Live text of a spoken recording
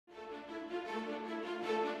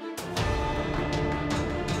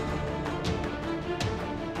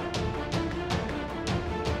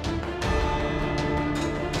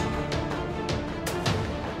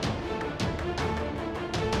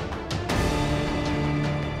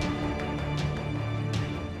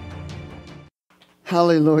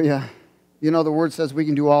Hallelujah. You know, the word says we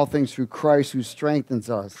can do all things through Christ who strengthens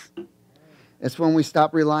us. It's when we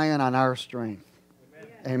stop relying on our strength.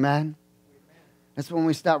 Amen. It's when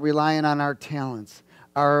we stop relying on our talents,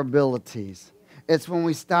 our abilities. It's when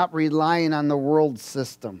we stop relying on the world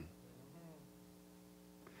system.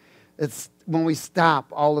 It's when we stop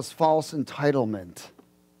all this false entitlement.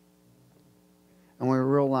 And we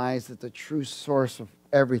realize that the true source of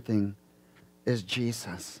everything is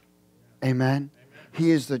Jesus. Amen?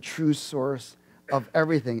 He is the true source of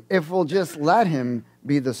everything. If we'll just let him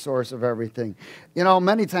be the source of everything. You know,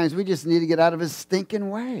 many times we just need to get out of his stinking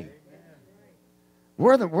way.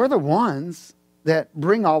 We're the ones that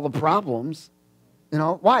bring all the problems. You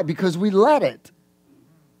know, why? Because we let it.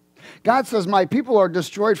 God says, my people are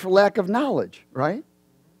destroyed for lack of knowledge, right?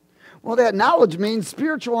 Well, that knowledge means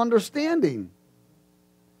spiritual understanding.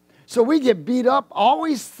 So we get beat up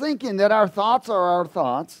always thinking that our thoughts are our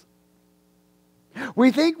thoughts.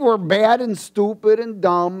 We think we're bad and stupid and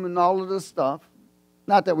dumb and all of this stuff.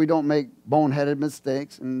 Not that we don't make boneheaded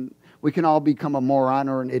mistakes, and we can all become a moron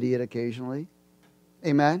or an idiot occasionally.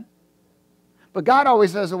 Amen? But God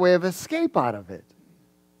always has a way of escape out of it.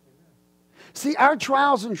 See, our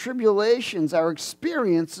trials and tribulations are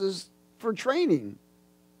experiences for training.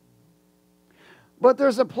 But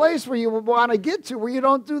there's a place where you want to get to where you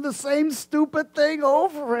don't do the same stupid thing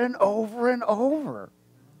over and over and over.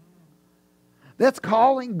 That's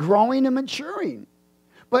calling, growing, and maturing.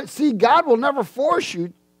 But see, God will never force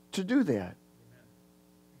you to do that.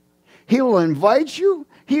 He will invite you.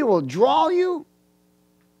 He will draw you.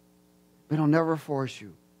 But he'll never force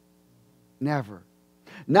you. Never.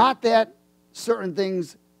 Not that certain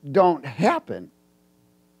things don't happen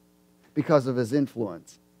because of his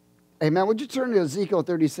influence. Amen. Would you turn to Ezekiel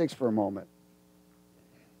 36 for a moment?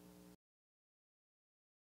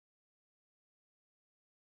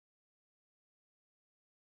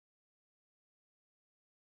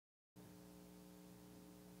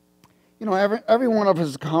 You know, every one of us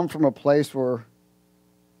has come from a place where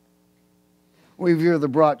we've either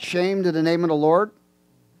brought shame to the name of the Lord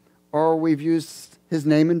or we've used his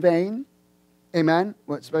name in vain. Amen.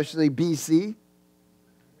 Especially BC.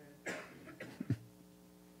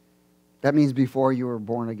 That means before you were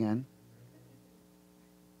born again.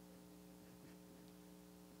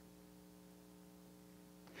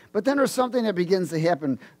 But then there's something that begins to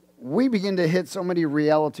happen. We begin to hit so many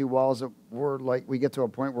reality walls that we're like, we get to a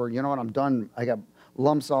point where, you know what, I'm done. I got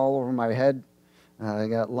lumps all over my head. I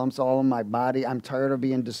got lumps all in my body. I'm tired of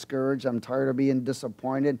being discouraged. I'm tired of being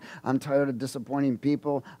disappointed. I'm tired of disappointing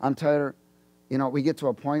people. I'm tired. You know, we get to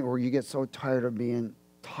a point where you get so tired of being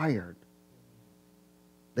tired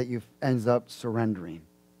that you ends up surrendering.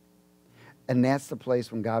 And that's the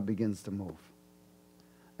place when God begins to move.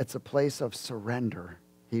 It's a place of surrender.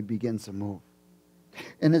 He begins to move.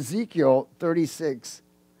 In Ezekiel 36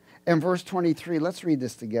 and verse 23, let's read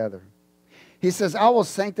this together. He says, I will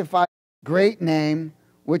sanctify the great name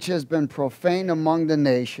which has been profaned among the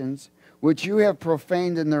nations, which you have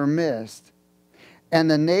profaned in their midst. And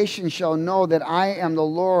the nations shall know that I am the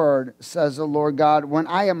Lord, says the Lord God, when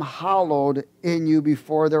I am hallowed in you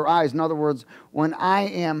before their eyes. In other words, when I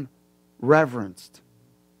am reverenced,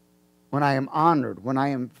 when I am honored, when I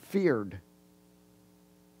am feared.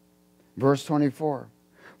 Verse 24.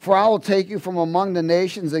 For I will take you from among the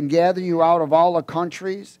nations and gather you out of all the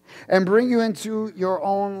countries and bring you into your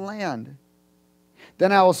own land.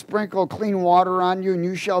 Then I will sprinkle clean water on you, and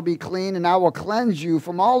you shall be clean, and I will cleanse you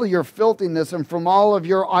from all of your filthiness and from all of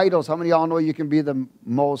your idols. How many of y'all know you can be the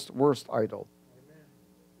worst idol? Amen.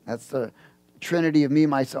 That's the Trinity of me,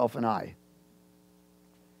 myself, and I.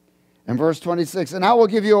 And verse 26, and I will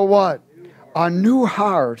give you a what? A new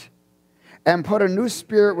heart, and put a new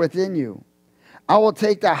spirit within you. I will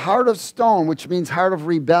take the heart of stone, which means heart of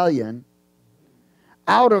rebellion,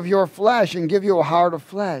 out of your flesh and give you a heart of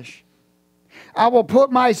flesh. I will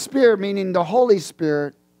put my spirit, meaning the Holy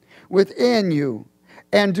Spirit, within you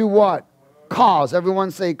and do what? Cause. Everyone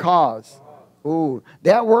say cause. Ooh,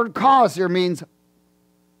 that word cause here means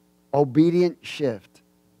obedient shift.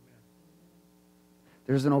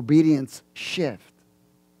 There's an obedience shift.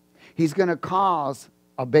 He's going to cause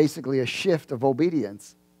basically a shift of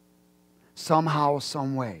obedience. Somehow,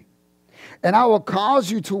 some way. And I will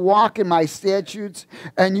cause you to walk in my statutes,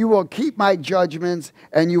 and you will keep my judgments,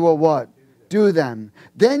 and you will what? Do them.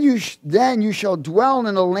 Then you shall dwell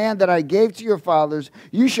in the land that I gave to your fathers.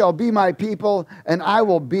 You shall be my people, and I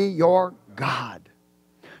will be your God.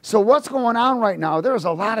 So what's going on right now? There's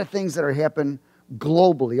a lot of things that are happening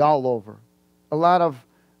globally, all over. A lot of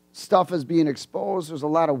stuff is being exposed. There's a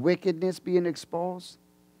lot of wickedness being exposed.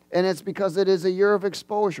 And it's because it is a year of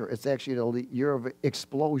exposure. It's actually a year of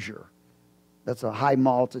exposure. That's a high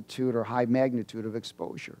multitude or high magnitude of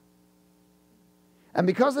exposure. And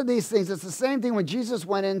because of these things, it's the same thing when Jesus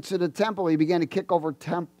went into the temple. He began to kick over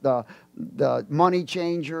the money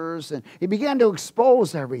changers, and he began to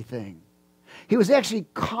expose everything. He was actually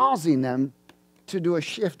causing them to do a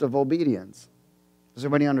shift of obedience. Does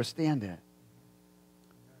everybody understand that?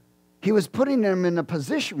 He was putting them in a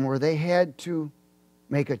position where they had to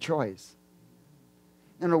make a choice.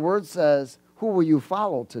 And the word says, who will you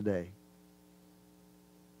follow today?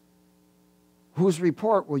 Whose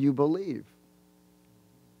report will you believe?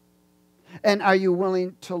 And are you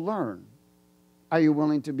willing to learn? Are you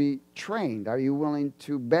willing to be trained? Are you willing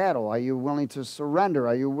to battle? Are you willing to surrender?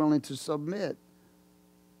 Are you willing to submit?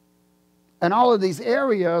 And all of these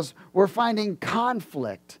areas, we're finding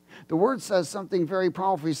conflict. The word says something very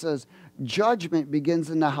powerful. He says, judgment begins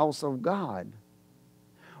in the house of God.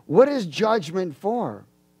 What is judgment for?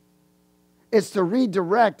 It's to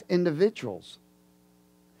redirect individuals,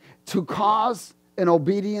 to cause an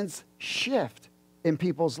obedience shift in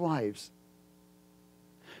people's lives.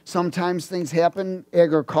 Sometimes things happen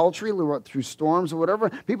agriculturally, through storms or whatever.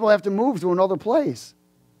 People have to move to another place.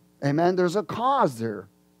 Amen? There's a cause there.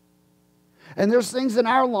 And there's things in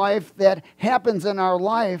our life that happens in our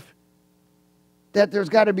life that there's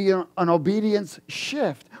got to be an obedience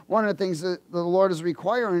shift. One of the things that the Lord is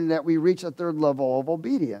requiring that we reach a third level of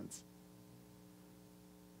obedience.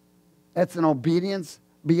 That's an obedience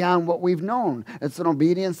beyond what we've known. It's an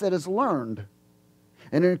obedience that is learned.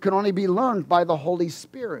 And it can only be learned by the Holy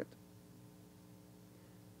Spirit.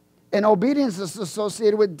 And obedience is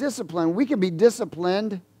associated with discipline. We can be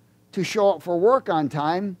disciplined to show up for work on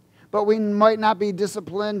time, but we might not be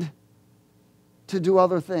disciplined to do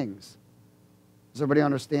other things. Does everybody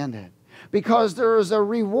understand that? Because there is a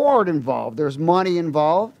reward involved. There's money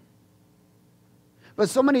involved. But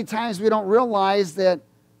so many times we don't realize that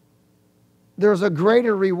there's a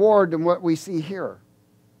greater reward than what we see here.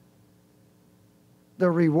 The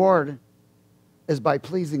reward is by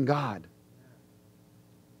pleasing God.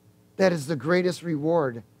 That is the greatest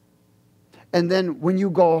reward. And then when you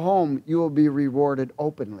go home, you will be rewarded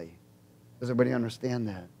openly. Does everybody understand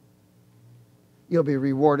that? You'll be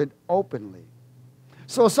rewarded openly.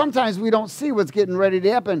 So sometimes we don't see what's getting ready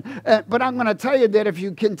to happen. But I'm going to tell you that if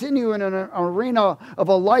you continue in an arena of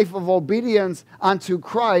a life of obedience unto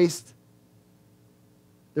Christ,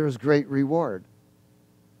 there's great reward.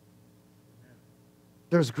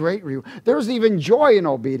 There's great reward. There's even joy in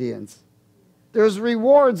obedience. There's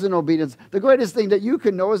rewards in obedience. The greatest thing that you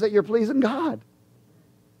can know is that you're pleasing God.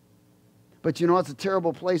 But you know, it's a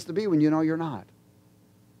terrible place to be when you know you're not.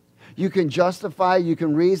 You can justify, you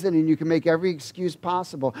can reason, and you can make every excuse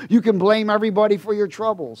possible. You can blame everybody for your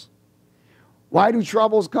troubles. Why do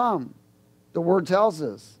troubles come? The Word tells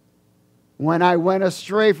us, when I went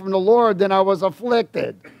astray from the Lord, then I was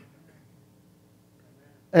afflicted.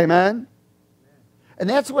 Amen? And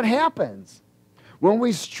that's what happens. When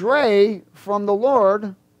we stray from the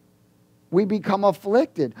Lord, we become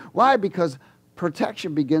afflicted. Why? Because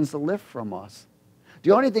protection begins to lift from us. The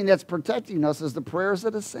only thing that's protecting us is the prayers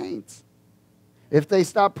of the saints. If they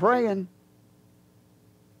stop praying,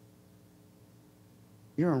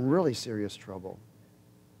 you're in really serious trouble.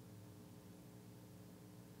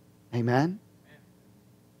 Amen?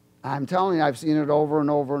 I'm telling you, I've seen it over and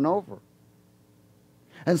over and over.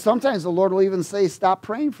 And sometimes the Lord will even say, stop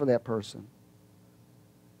praying for that person.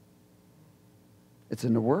 It's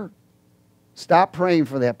in the Word. Stop praying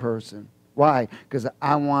for that person. Why? Because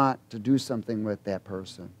I want to do something with that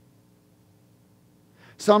person.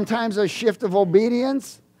 Sometimes a shift of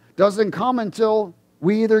obedience doesn't come until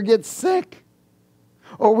we either get sick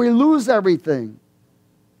or we lose everything.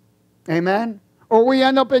 Amen? Or we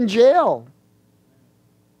end up in jail.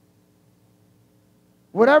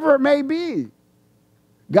 Whatever it may be.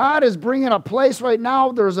 God is bringing a place right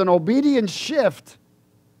now, there's an obedience shift.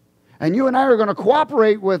 And you and I are going to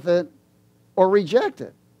cooperate with it or reject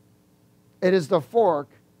it. It is the fork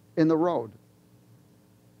in the road.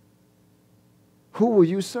 Who will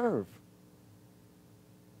you serve?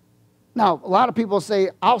 Now, a lot of people say,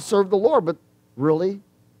 I'll serve the Lord, but really?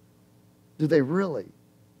 Do they really?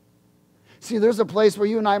 See, there's a place where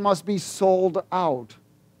you and I must be sold out.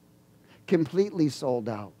 Completely sold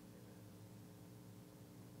out.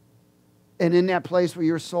 And in that place where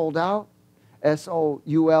you're sold out,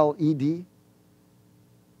 S-O-U-L-E-D,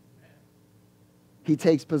 He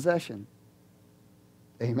takes possession.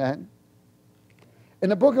 Amen. In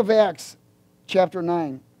the book of Acts, chapter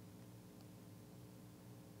 9,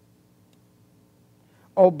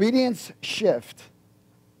 obedience shift.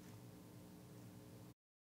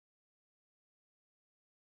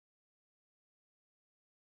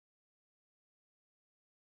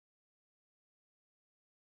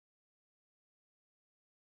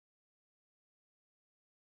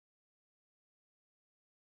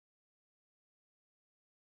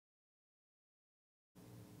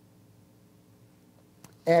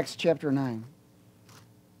 Acts chapter 9.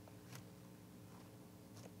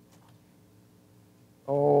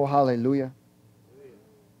 Oh, hallelujah.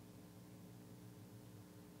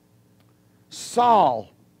 Saul.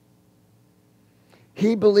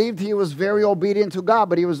 He believed he was very obedient to God,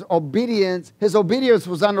 but his obedience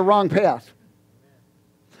was on the wrong path.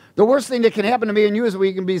 The worst thing that can happen to me and you is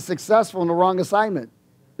we can be successful in the wrong assignment.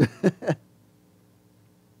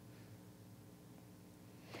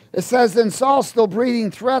 It says, then Saul, still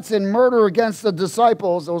breathing threats and murder against the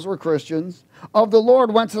disciples, those were Christians, of the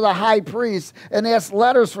Lord, went to the high priest and asked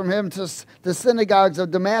letters from him to the synagogues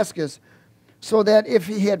of Damascus, so that if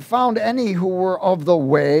he had found any who were of the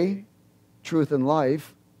way, truth and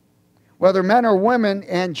life, whether men or women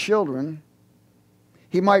and children,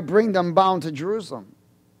 he might bring them bound to Jerusalem.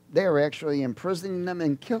 They are actually imprisoning them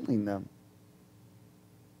and killing them.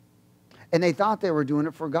 And they thought they were doing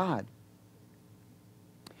it for God.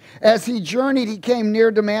 As he journeyed, he came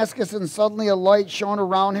near Damascus, and suddenly a light shone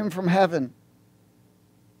around him from heaven.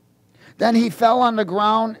 Then he fell on the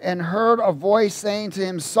ground and heard a voice saying to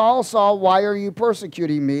him, Saul, Saul, why are you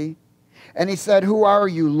persecuting me? And he said, who are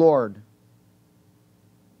you, Lord?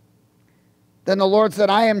 Then the Lord said,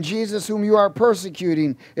 I am Jesus whom you are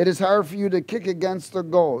persecuting. It is hard for you to kick against the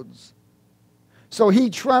goads. So he,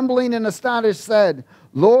 trembling and astonished, said,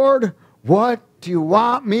 Lord, what do you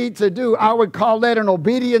want me to do? I would call that an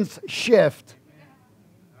obedience shift.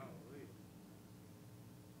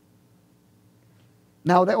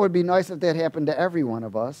 Now, that would be nice if that happened to every one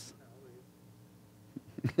of us.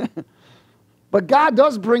 But God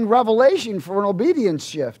does bring revelation for an obedience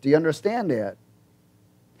shift. Do you understand that?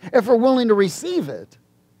 If we're willing to receive it.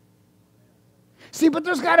 See, but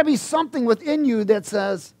there's got to be something within you that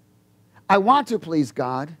says, I want to please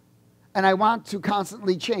God, and I want to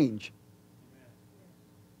constantly change.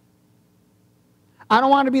 I don't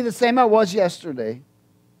want to be the same I was yesterday.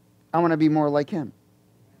 I want to be more like him.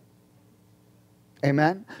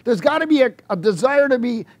 Amen? There's got to be a desire to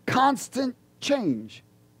be constant change.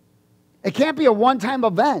 It can't be a one-time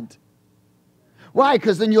event. Why?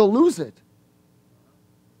 Because then you'll lose it.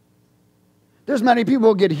 There's many people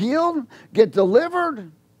who get healed, get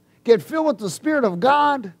delivered, get filled with the Spirit of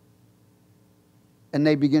God, and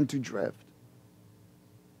they begin to drift.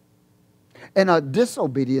 And a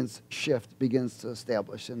disobedience shift begins to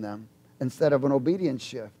establish in them instead of an obedience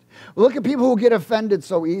shift. Look at people who get offended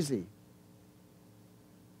so easy.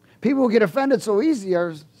 People who get offended so easy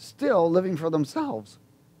are still living for themselves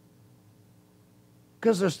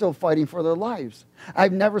because they're still fighting for their lives.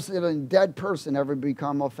 I've never seen a dead person ever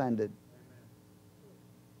become offended.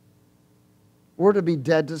 We're to be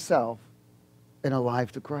dead to self and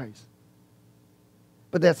alive to Christ.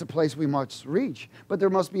 But that's a place we must reach. But there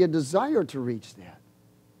must be a desire to reach that.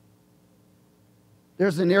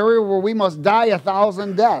 There's an area where we must die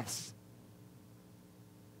 1,000 deaths.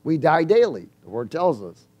 We die daily, the Word tells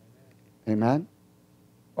us. Amen?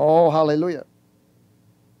 Oh, hallelujah.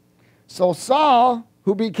 So Saul,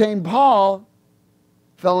 who became Paul,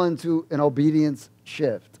 fell into an obedience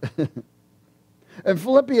shift. In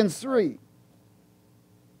Philippians 3,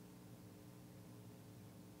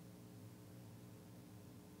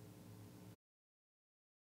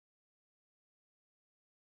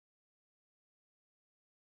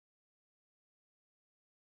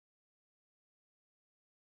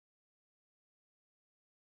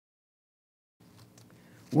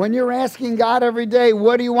 when you're asking God every day,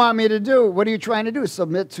 what do you want me to do? What are you trying to do?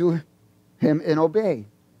 Submit to him and obey.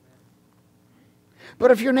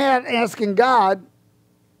 But if you're not asking God,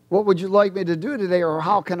 what would you like me to do today, or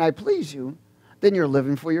how can I please you? Then you're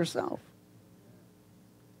living for yourself.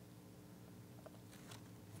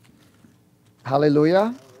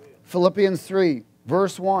 Hallelujah. Philippians 3,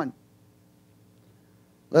 verse 1.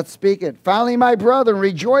 Let's speak it. Finally, my brethren,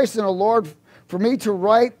 rejoice in the Lord. For me to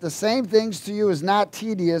write the same things to you is not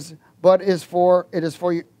tedious, but it is for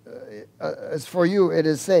you, it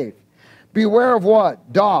is safe. Beware of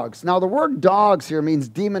what? Dogs. Now, the word dogs here means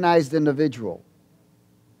demonized individual.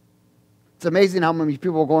 It's amazing how many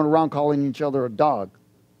people are going around calling each other a dog.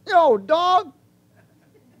 Yo, dog!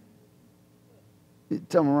 You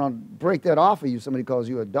tell them around, break that off of you, somebody calls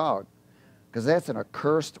you a dog. Because that's an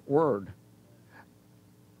accursed word.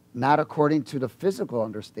 Not according to the physical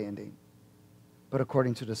understanding, but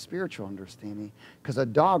according to the spiritual understanding. Because a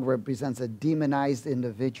dog represents a demonized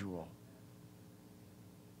individual.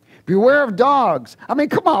 Beware of dogs. I mean,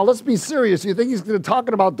 come on, let's be serious. You think he's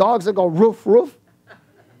talking about dogs that go roof, roof?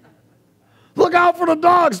 Look out for the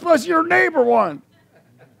dogs, especially your neighbor one.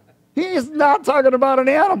 He's not talking about an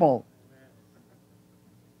animal.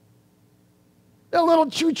 That little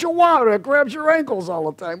chihuahua that grabs your ankles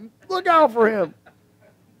all the time. Look out for him.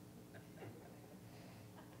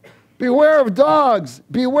 Beware of dogs.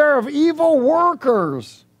 Beware of evil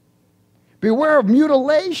workers. Beware of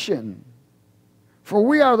mutilation. For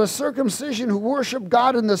we are the circumcision who worship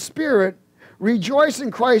God in the Spirit, rejoice in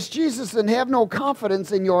Christ Jesus, and have no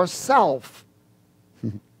confidence in yourself.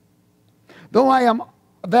 Though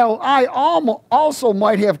I also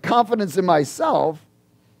might have confidence in myself,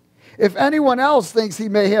 if anyone else thinks he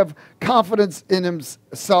may have confidence in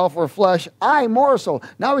himself or flesh, I more so.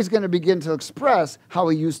 Now he's going to begin to express how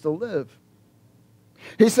he used to live.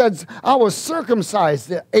 He says, I was circumcised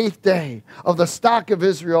the 8th day of the stock of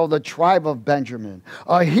Israel, the tribe of Benjamin,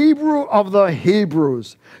 a Hebrew of the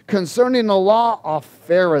Hebrews, concerning the law, a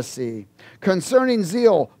Pharisee, concerning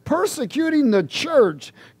zeal, persecuting the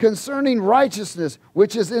church, concerning righteousness,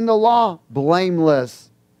 which is in the law, blameless.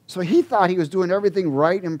 So he thought he was doing everything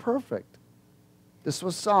right and perfect. This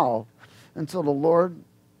was Saul until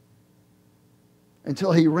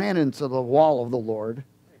he ran into the wall of the Lord.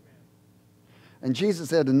 And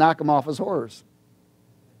Jesus had to knock him off his horse.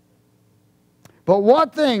 But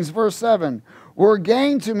what things, verse 7, were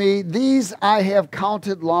gain to me, these I have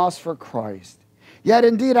counted loss for Christ. Yet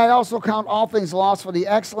indeed I also count all things lost for the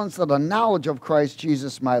excellence of the knowledge of Christ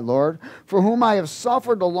Jesus my Lord, for whom I have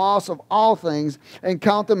suffered the loss of all things, and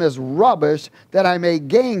count them as rubbish, that I may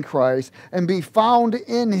gain Christ, and be found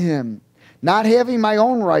in him, not having my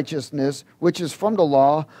own righteousness, which is from the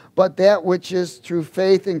law, but that which is through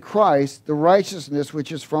faith in Christ, the righteousness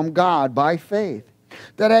which is from God by faith,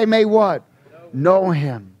 that I may what? Know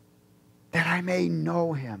him. That I may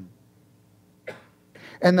know him.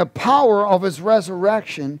 And the power of his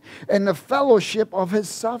resurrection, and the fellowship of his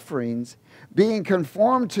sufferings, being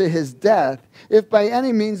conformed to his death, if by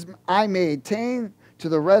any means I may attain to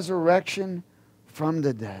the resurrection from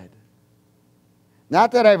the dead.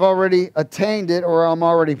 Not that I've already attained it or I'm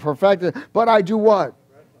already perfected, but I do what?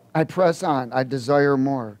 I press on. I desire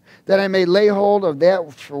more. That I may lay hold of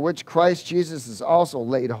that for which Christ Jesus has also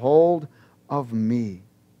laid hold of me.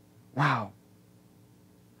 Wow.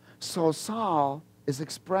 So Saul is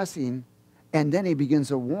expressing, and then he begins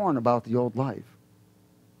to warn about the old life.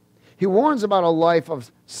 He warns about a life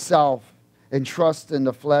of self and trust in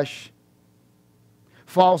the flesh,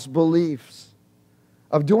 false beliefs,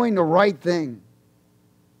 of doing the right thing.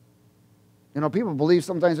 You know, people believe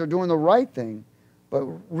sometimes they're doing the right thing, but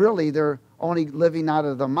really they're only living out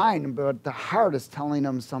of the mind, but the heart is telling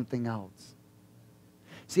them something else.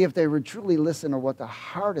 See, if they would truly listen to what the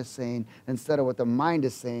heart is saying instead of what the mind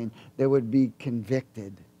is saying, they would be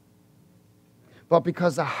convicted. But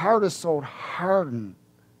because the heart is so hardened,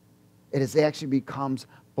 it actually becomes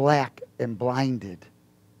black and blinded.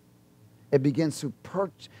 It begins to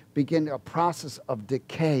begin a process of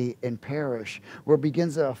decay and perish, where it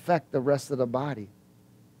begins to affect the rest of the body.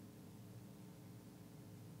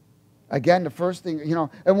 Again, the first thing, you know,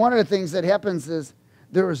 and one of the things that happens is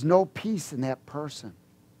there is no peace in that person.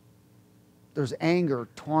 There's anger,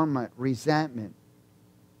 torment, resentment,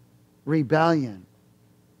 rebellion,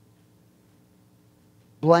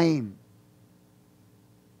 blame.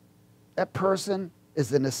 That person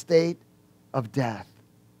is in a state of death,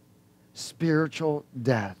 spiritual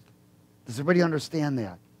death. Does everybody understand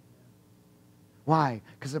that? Why?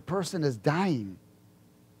 Because the person is dying.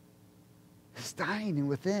 It's dying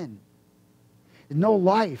within. No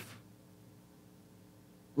life.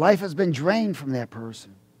 Life has been drained from that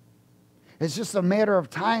person. It's just a matter of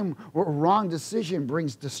time where a wrong decision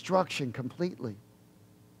brings destruction completely.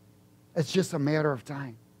 It's just a matter of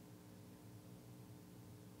time.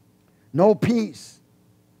 No peace.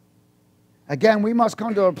 Again, we must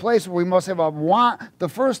come to a place where we must have a want. The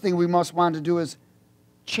first thing we must want to do is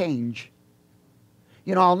change.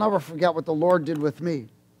 You know, I'll never forget what the Lord did with me.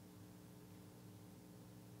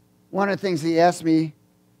 One of the things he asked me,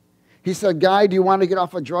 he said, Guy, do you want to get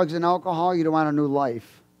off of drugs and alcohol? You don't want a new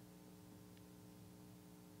life?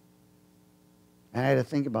 And I had to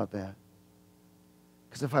think about that.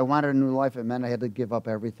 Because if I wanted a new life, it meant I had to give up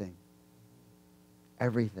everything.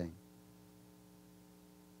 Everything.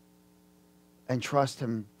 And trust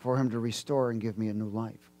him for him to restore and give me a new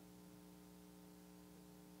life.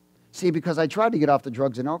 See, because I tried to get off the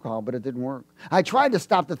drugs and alcohol, but it didn't work. I tried to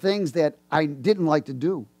stop the things that I didn't like to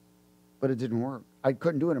do, but it didn't work. I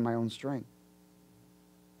couldn't do it in my own strength.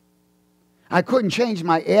 I couldn't change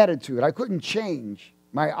my attitude. I couldn't change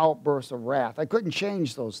my outbursts of wrath. I couldn't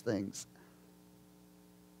change those things.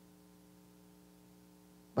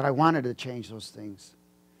 But I wanted to change those things.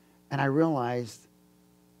 And I realized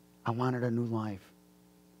I wanted a new life.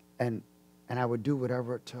 And I would do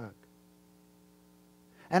whatever it took.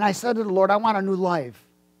 And I said to the Lord, I want a new life.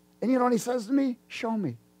 And you know what he says to me? Show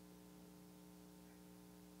me.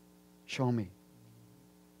 Show me.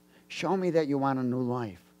 Show me that you want a new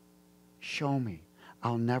life. Show me.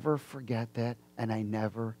 I'll never forget that, and I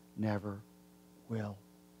never will.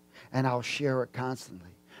 And I'll share it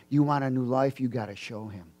constantly. You want a new life, you got to show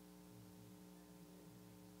him.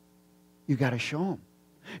 You got to show him.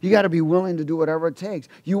 You got to be willing to do whatever it takes.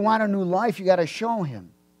 You want a new life, you got to show him.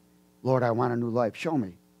 Lord, I want a new life. Show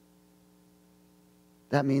me.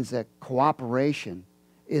 That means that cooperation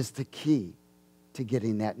is the key to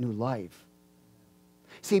getting that new life.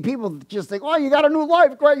 See, people just think, oh, you got a new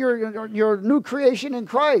life. Great, you're a new creation in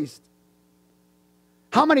Christ.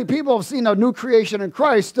 How many people have seen a new creation in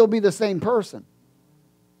Christ still be the same person?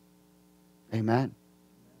 Amen.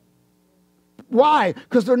 Why?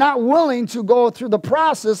 Because they're not willing to go through the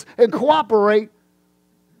process and cooperate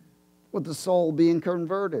with the soul being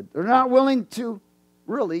converted. They're not willing to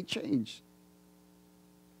really change.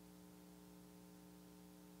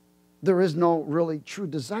 There is no really true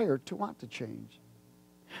desire to want to change.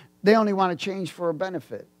 They only want to change for a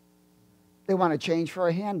benefit. They want to change for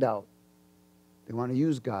a handout. They want to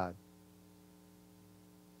use God.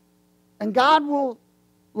 And God will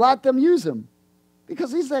let them use him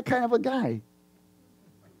because he's that kind of a guy.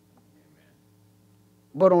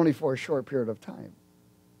 But only for a short period of time.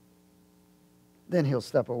 Then he'll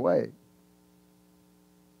step away.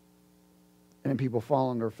 And then people fall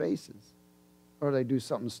on their faces. Or they do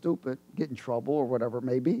something stupid, get in trouble or whatever it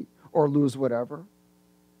may be. Or lose whatever.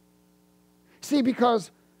 See,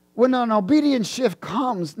 because when an obedience shift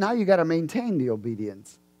comes, now you got to maintain the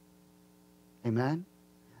obedience. Amen?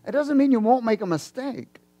 It doesn't mean you won't make a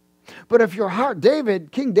mistake. But if your heart,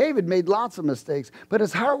 King David made lots of mistakes, but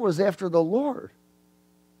his heart was after the Lord.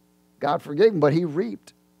 God forgave him, but he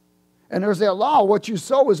reaped. And there's that law, what you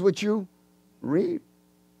sow is what you reap.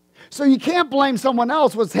 So you can't blame someone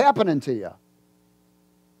else what's happening to you.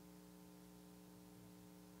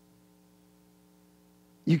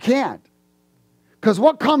 You can't. Because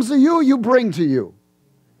what comes to you, you bring to you.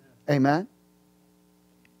 Amen?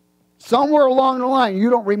 Somewhere along the line,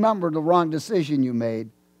 you don't remember the wrong decision you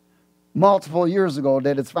made multiple years ago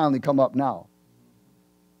that it's finally come up now.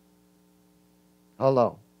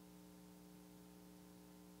 Hello.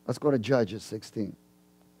 Let's go to Judges 16.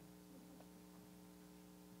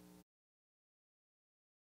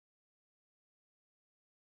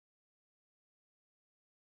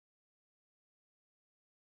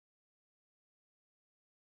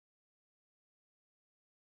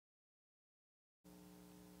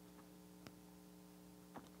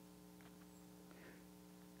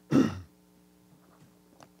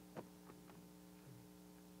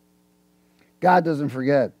 God doesn't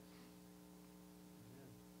forget.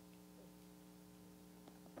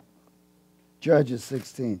 Judges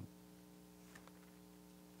 16.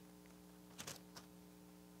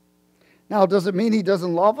 Now, does it mean he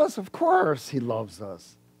doesn't love us? Of course he loves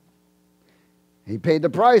us. He paid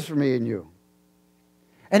the price for me and you.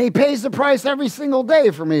 And he pays the price every single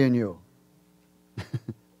day for me and you.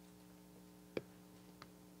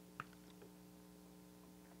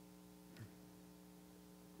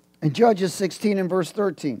 In Judges 16 and verse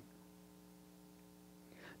 13.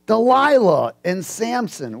 Delilah and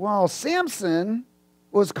Samson. Well, Samson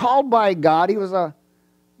was called by God. He was a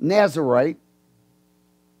Nazarite.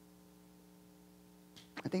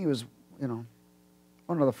 I think he was, one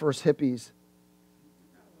of the first hippies.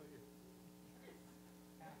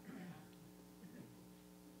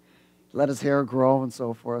 Let his hair grow and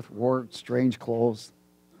so forth. Wore strange clothes.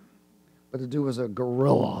 But the dude was a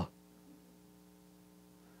gorilla.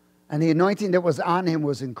 And the anointing that was on him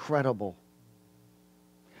was incredible.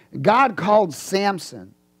 God called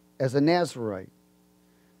Samson as a Nazarite.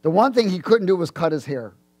 The one thing he couldn't do was cut his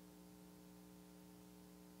hair.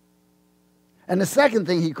 And the second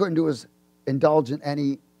thing he couldn't do was indulge in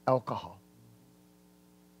any alcohol.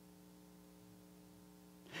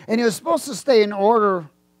 And he was supposed to stay in order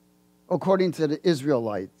according to the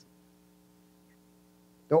Israelites.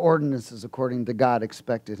 The ordinances according to God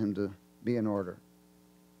expected him to be in order.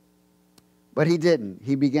 But he didn't.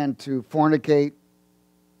 He began to fornicate,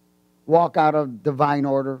 walk out of divine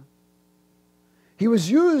order.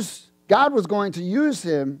 God was going to use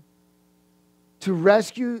him to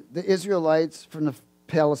rescue the Israelites from the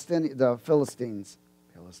Philistines.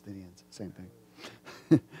 Palestinians, same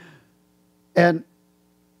thing.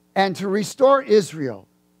 and to restore Israel.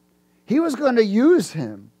 He was going to use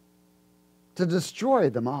him to destroy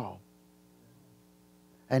them all.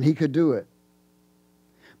 And he could do it.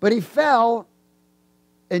 But he fell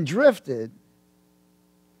and drifted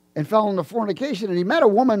and fell into fornication. And he met a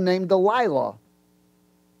woman named Delilah,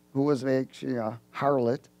 who was actually a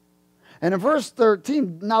harlot. And in verse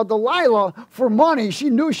 13, now Delilah, for money, she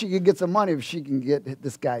knew she could get some money if she can get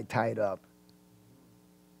this guy tied up.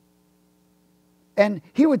 And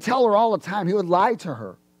he would tell her all the time. He would lie to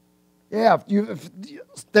her. Yeah,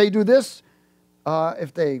 if they do this,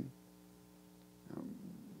 if they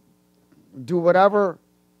do whatever,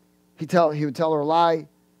 he would tell her a lie,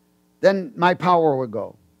 then my power would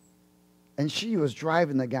go. And she was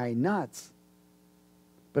driving the guy nuts.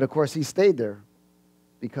 But of course, he stayed there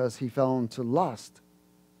because he fell into lust.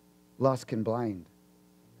 Lust can blind.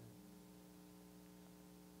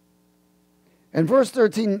 In verse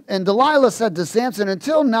 13, and Delilah said to Samson,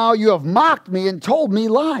 until now you have mocked me and told me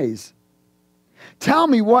lies. Tell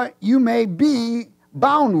me what you may be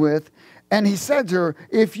bound with. And he said to her,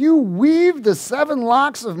 if you weave the 7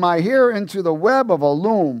 locks of my hair into the web of a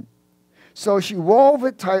loom. So she wove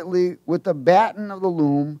it tightly with the batten of the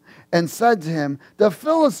loom and said to him, the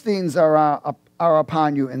Philistines are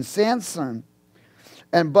upon you. And Samson,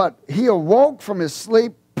 but he awoke from his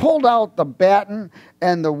sleep, pulled out the batten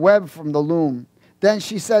and the web from the loom. Then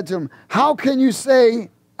she said to him, how can you say,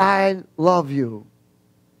 I love you,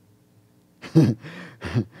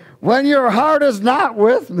 when your heart is not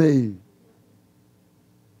with me?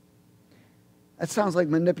 That sounds like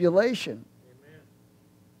manipulation. Amen.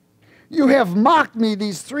 You have mocked me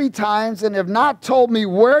these 3 times and have not told me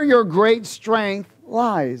where your great strength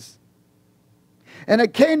lies. And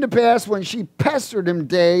it came to pass when she pestered him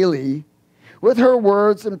daily with her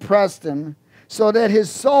words and pressed him, so that his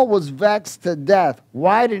soul was vexed to death.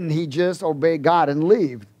 Why didn't he just obey God and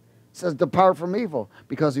leave? It says, depart from evil,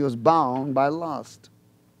 because he was bound by lust.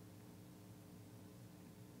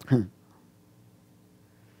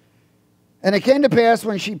 And it came to pass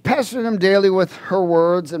when she pestered him daily with her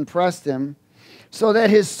words and pressed him, so that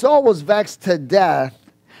his soul was vexed to death,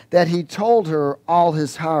 that he told her all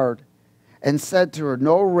his heart, and said to her,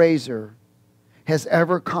 no razor has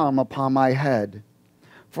ever come upon my head,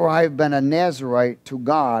 for I have been a Nazarite to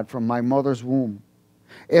God from my mother's womb.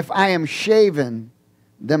 If I am shaven,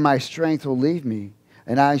 then my strength will leave me,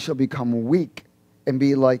 and I shall become weak and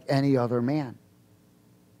be like any other man.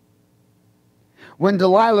 When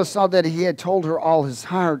Delilah saw that he had told her all his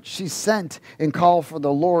heart, she sent and called for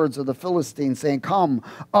the lords of the Philistines, saying, come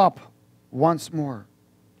up once more,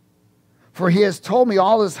 for he has told me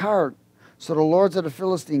all his heart. So the lords of the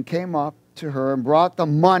Philistines came up to her and brought the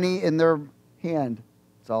money in their hand.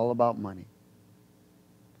 It's all about money.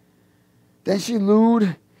 Then she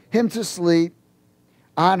lured him to sleep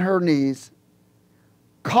on her knees,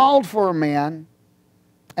 called for a man,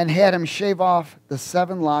 and had him shave off the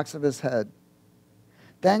 7 locks of his head.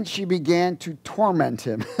 Then she began to torment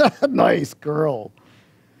him. Nice girl.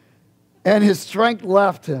 And his strength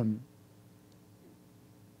left him.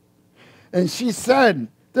 And she said,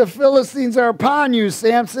 the Philistines are upon you,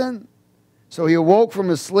 Samson. So he awoke from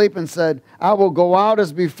his sleep and said, I will go out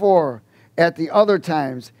as before at the other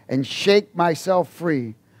times and shake myself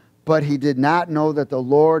free. But he did not know that the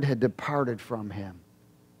Lord had departed from him.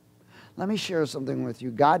 Let me share something with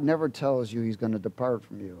you. God never tells you he's going to depart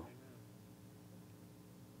from you.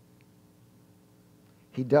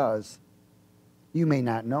 He does. You may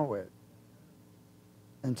not know it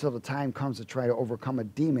until the time comes to try to overcome a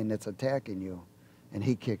demon that's attacking you, and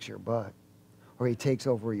he kicks your butt, or he takes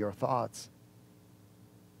over your thoughts.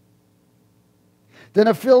 Then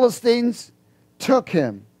the Philistines took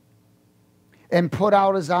him and put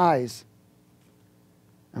out his eyes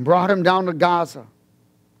and brought him down to Gaza.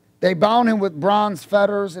 They bound him with bronze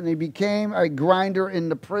fetters, and he became a grinder in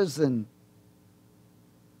the prison.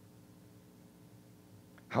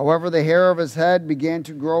 However, the hair of his head began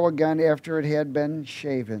to grow again after it had been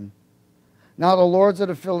shaven. Now the lords of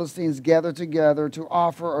the Philistines gathered together to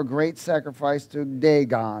offer a great sacrifice to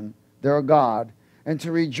Dagon, their god, and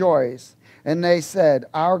to rejoice. And they said,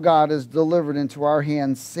 our God is delivered into our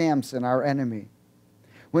hands Samson, our enemy.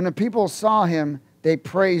 When the people saw him, they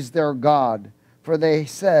praised their God. For they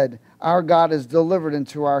said, our God is delivered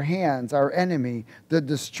into our hands, our enemy, the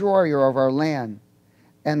destroyer of our land,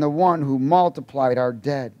 and the one who multiplied our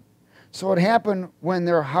dead. So it happened when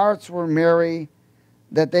their hearts were merry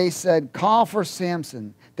that they said, call for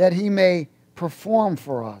Samson, that he may perform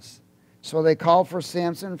for us. So they called for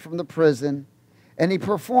Samson from the prison, and he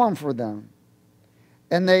performed for them.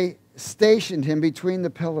 And they stationed him between the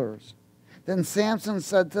pillars. Then Samson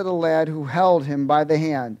said to the lad who held him by the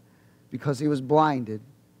hand, because he was blinded,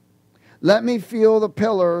 let me feel the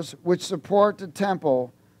pillars which support the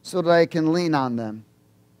temple so that I can lean on them.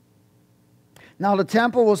 Now the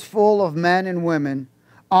temple was full of men and women.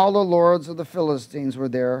 All the lords of the Philistines were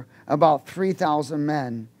there, about 3,000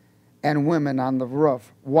 men and women on the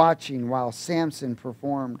roof, watching while Samson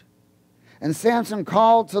performed. And Samson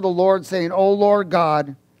called to the Lord, saying, O Lord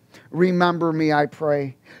God, remember me, I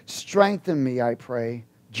pray. Strengthen me, I pray,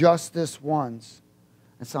 just this once.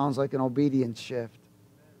 It sounds like an obedience shift.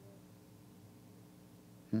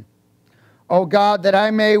 O God, that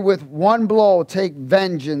I may with one blow take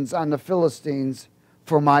vengeance on the Philistines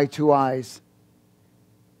for my 2 eyes.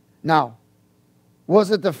 Now,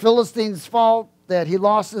 was it the Philistines' fault that he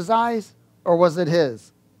lost his eyes? Or was it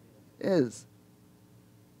his? His.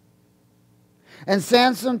 And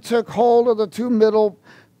Samson took hold of the 2 middle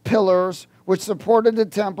pillars which supported the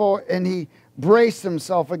temple, and he braced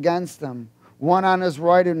himself against them, one on his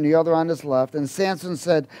right and the other on his left. And Samson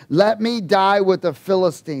said, let me die with the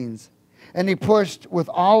Philistines. And he pushed with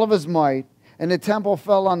all of his might, and the temple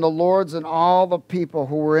fell on the lords and all the people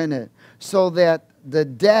who were in it, so that the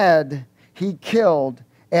dead he killed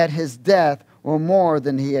at his death were more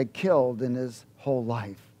than he had killed in his whole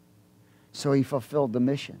life. So he fulfilled the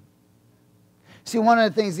mission. See, one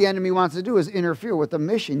of the things the enemy wants to do is interfere with the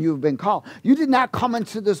mission you've been called. You did not come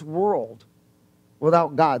into this world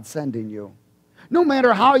without God sending you. No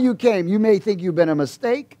matter how you came, you may think you've been a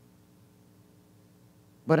mistake,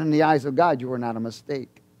 but in the eyes of God, you were not a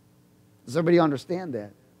mistake. Does everybody understand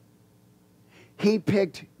that? He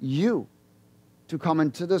picked you to come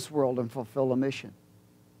into this world and fulfill a mission.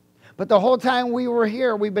 But the whole time we were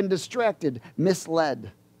here, we've been distracted,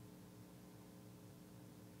 misled.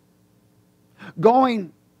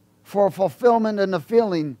 Going for fulfillment and the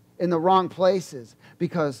feeling in the wrong places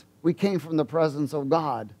because we came from the presence of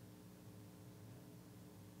God.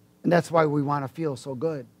 And that's why we want to feel so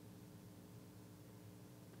good.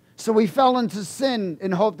 So we fell into sin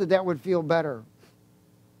in hope that that would feel better,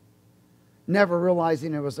 never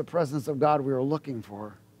realizing it was the presence of God we were looking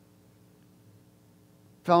for.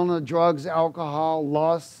 Fell into drugs, alcohol,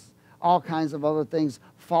 lust, all kinds of other things,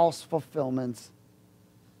 false fulfillments.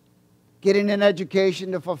 Getting an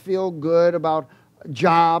education to fulfill good about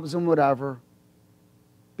jobs and whatever.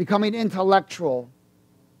 Becoming intellectual,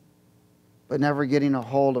 but never getting a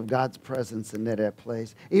hold of God's presence in that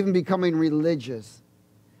place. Even becoming religious,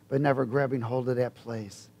 but never grabbing hold of that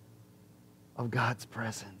place of God's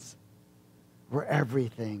presence, where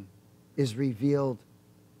everything is revealed,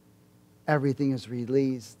 everything is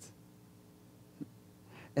released,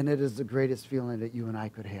 and it is the greatest feeling that you and I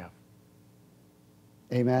could have.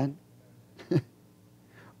 Amen?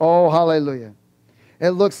 Oh, hallelujah. It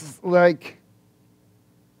looks like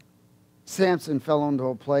Samson fell into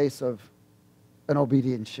a place of an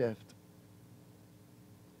obedience shift.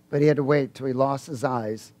 But he had to wait till he lost his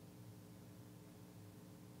eyes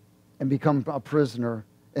and become a prisoner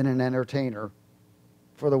and an entertainer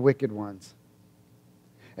for the wicked ones.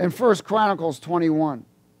 In 1 Chronicles 21,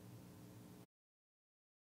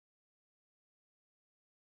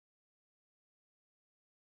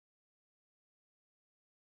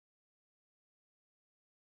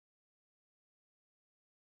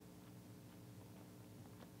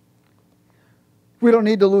 we don't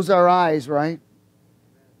need to lose our eyes, right?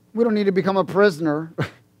 We don't need to become a prisoner.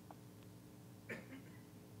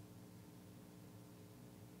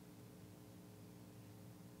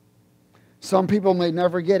 Some people may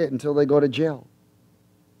never get it until they go to jail.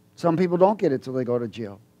 Some people don't get it until they go to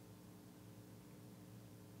jail.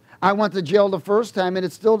 I went to jail the first time and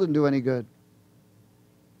it still didn't do any good.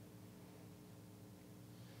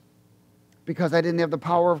 Because I didn't have the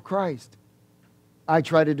power of Christ. I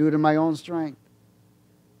tried to do it in my own strength.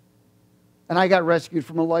 And I got rescued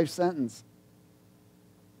from a life sentence.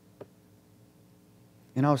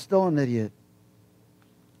 And I was still an idiot.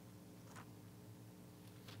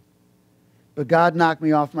 But God knocked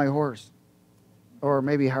me off my horse. Or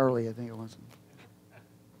maybe Harley, I think it was.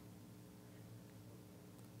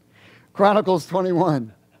 Chronicles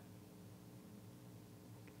 21.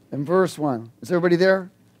 And verse 1. Is everybody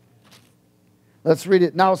there? Let's read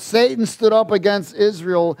it. Now Satan stood up against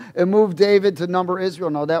Israel and moved David to number Israel.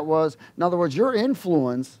 Now that was, in other words, your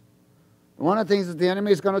influence. One of the things that the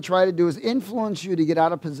enemy is going to try to do is influence you to get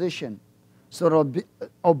out of position so that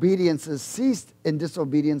obedience is ceased and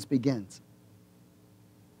disobedience begins.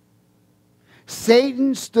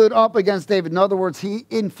 Satan stood up against David. In other words, he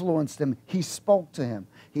influenced him. He spoke to him.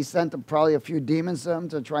 He sent probably a few demons to him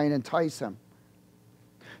to try and entice him.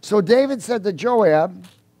 So David said to Joab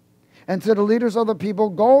and to the leaders of the people,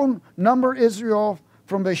 go number Israel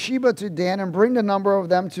from Beersheba to Dan and bring the number of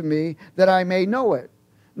them to me that I may know it.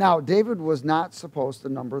 Now, David was not supposed to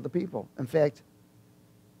number the people. In fact,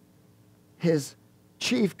 his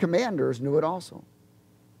chief commanders knew it also.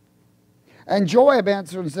 And Joab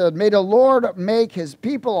answered and said, may the Lord make his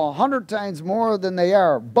people 100 times more than they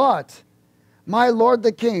are. But, my lord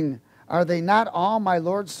the king, Are they not all my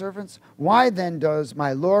Lord's servants? Why then does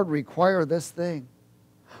my Lord require this thing?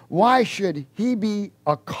 Why should he be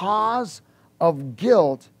a cause of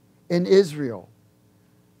guilt in Israel?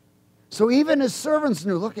 So even his servants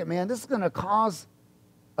knew, look at man, this is going to cause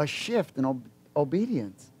a shift in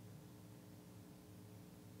obedience.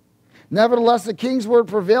 Nevertheless, the king's word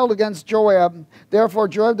prevailed against Joab. Therefore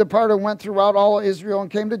Joab departed and went throughout all Israel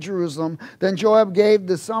and came to Jerusalem. Then Joab gave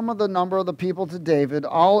the sum of the number of the people to David.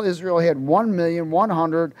 All Israel had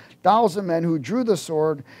 1,100,000 men who drew the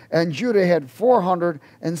sword, and Judah had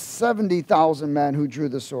 470,000 men who drew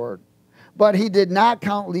the sword. But he did not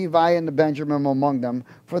count Levi and Benjamin among them,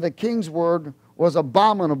 for the king's word was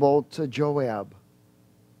abominable to Joab.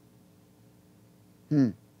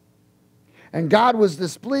 And God was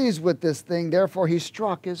displeased with this thing, therefore he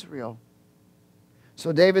struck Israel.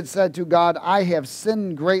 So David said to God, I have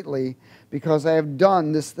sinned greatly because I have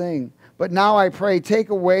done this thing. But now I pray, take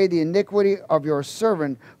away the iniquity of your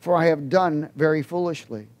servant, for I have done very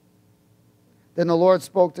foolishly. Then the Lord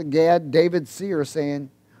spoke to Gad, David's seer, saying,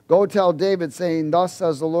 go tell David, saying, thus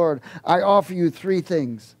says the Lord, I offer you 3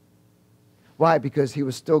 things. Why? Because he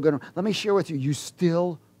was still going to, let me share with you, you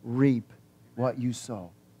still reap what you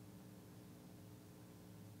sow.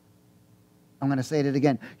 I'm going to say it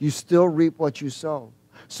again. You still reap what you sow.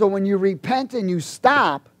 So when you repent and you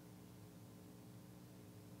stop,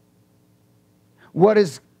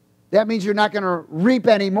 that means you're not going to reap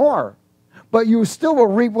anymore. But you still will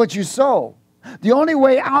reap what you sow. The only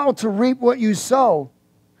way out to reap what you sow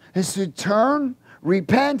is to turn,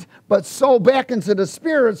 repent, but sow back into the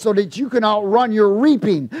Spirit so that you can outrun your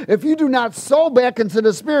reaping. If you do not sow back into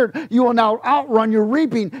the Spirit, you will now outrun your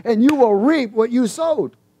reaping and you will reap what you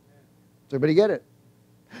sowed. Does everybody get it?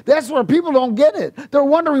 That's where people don't get it. They're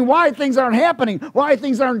wondering why things aren't happening, why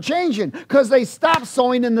things aren't changing, because they stopped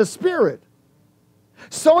sowing in the Spirit.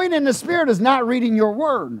 Sowing in the Spirit is not reading your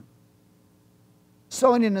word.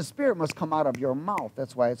 Sowing in the Spirit must come out of your mouth.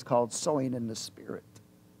 That's why it's called sowing in the Spirit.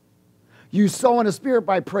 You sow in the Spirit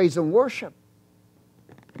by praise and worship.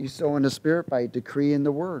 You sow in the Spirit by decreeing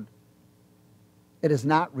the word. It is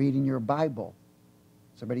not reading your Bible.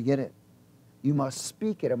 Somebody get it? You must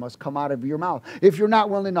speak it. It must come out of your mouth. If you're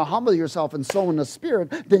not willing to humble yourself and sow in the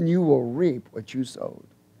Spirit, then you will reap what you sowed.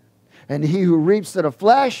 And he who reaps to the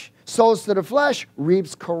flesh, sows to the flesh,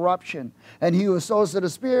 reaps corruption. And he who sows to the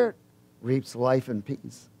Spirit, reaps life and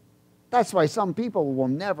peace. That's why some people will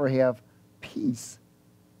never have peace.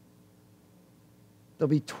 They'll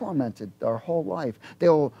be tormented their whole life.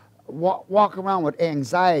 They'll walk around with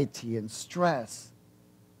anxiety and stress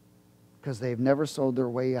because they've never sowed their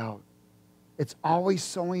way out. It's always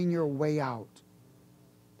sowing your way out.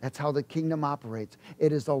 That's how the kingdom operates.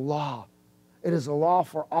 It is a law. It is a law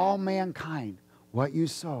for all mankind. What you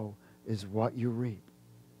sow is what you reap.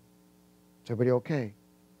 Is everybody okay?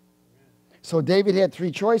 So David had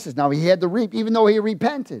 3 choices. Now he had to reap, even though he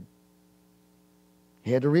repented.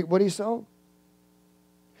 He had to reap what he sowed.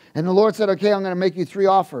 And the Lord said, okay, I'm going to make you 3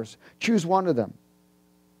 offers. Choose one of them.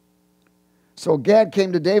 So Gad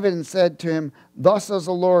came to David and said to him, thus says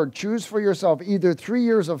the Lord, choose for yourself either 3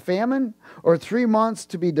 years of famine or 3 months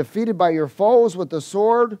to be defeated by your foes with the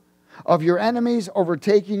sword of your enemies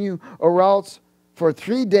overtaking you, or else for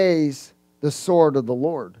 3 days the sword of the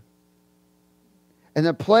Lord. And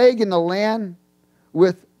the plague in the land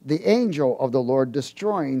with the angel of the Lord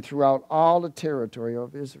destroying throughout all the territory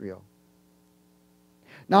of Israel.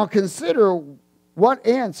 Now consider what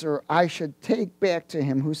answer I should take back to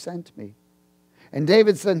him who sent me. And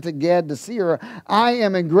David said to Gad the seer, I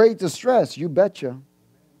am in great distress. You betcha.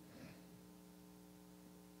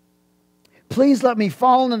 Please let me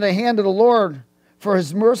fall into the hand of the Lord, for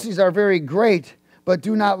his mercies are very great, but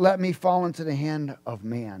do not let me fall into the hand of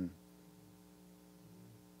man.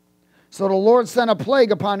 So the Lord sent a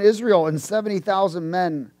plague upon Israel, and 70,000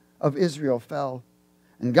 men of Israel fell.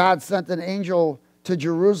 And God sent an angel to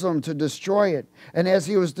Jerusalem to destroy it. And as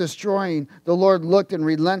he was destroying, the Lord looked and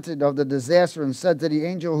relented of the disaster and said to the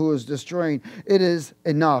angel who was destroying, it is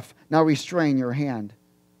enough. Now restrain your hand.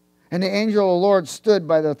 And the angel of the Lord stood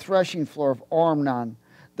by the threshing floor of Ornan,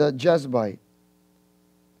 the Jezebite.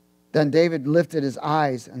 Then David lifted his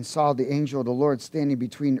eyes and saw the angel of the Lord standing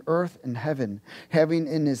between earth and heaven, having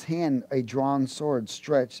in his hand a drawn sword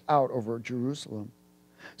stretched out over Jerusalem.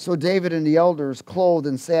 So David and the elders, clothed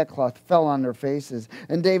in sackcloth, fell on their faces.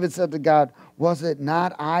 And David said to God, was it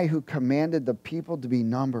not I who commanded the people to be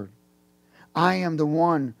numbered? I am the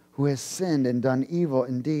one who has sinned and done evil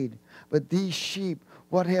indeed. But these sheep,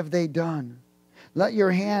 what have they done? Let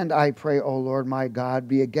your hand, I pray, O Lord my God,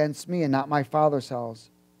 be against me and not my father's house,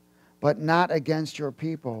 but not against your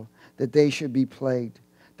people, that they should be plagued.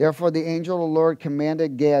 Therefore the angel of the Lord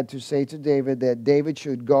commanded Gad to say to David that David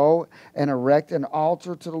should go and erect an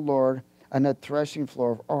altar to the Lord on the threshing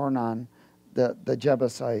floor of Ornan, the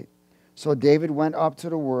Jebusite. So David went up at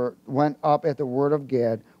the word of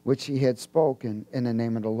Gad, which he had spoken in the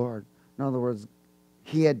name of the Lord. In other words,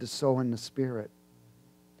 he had to sow in the Spirit.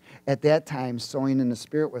 At that time, sowing in the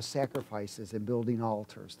Spirit was sacrifices and building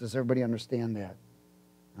altars. Does everybody understand that?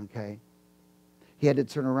 Okay. He had to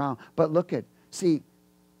turn around. But look at, see,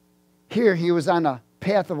 here he was on a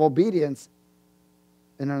path of obedience,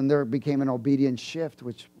 and then there became an obedient shift,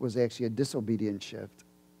 which was actually a disobedient shift.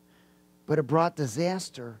 But it brought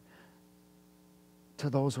disaster to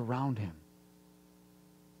those around him.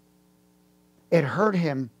 It hurt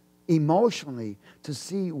him emotionally to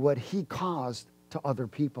see what he caused to other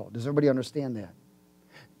people. Does everybody understand that?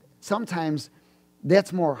 Sometimes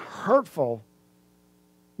that's more hurtful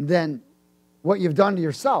than what you've done to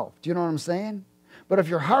yourself. Do you know what I'm saying? But if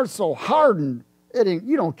your heart's so hardened,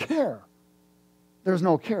 you don't care. There's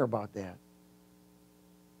no care about that.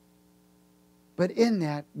 But in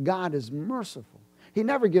that, God is merciful. He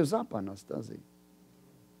never gives up on us, does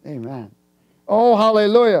he? Amen. Oh,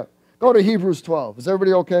 hallelujah. Go to Hebrews 12. Is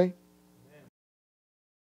everybody okay?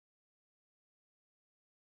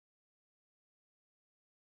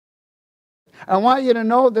 I want you to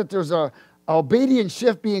know that there's a obedient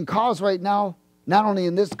shift being caused right now, not only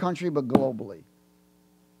in this country, but globally.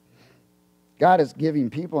 God is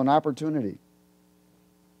giving people an opportunity.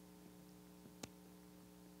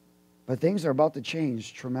 But things are about to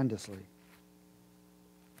change tremendously.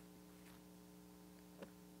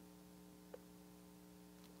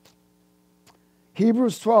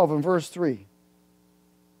 Hebrews 12 and verse 3.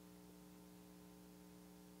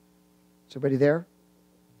 Is everybody there?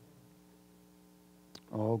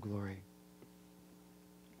 Oh, glory.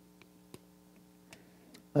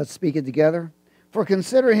 Let's speak it together. For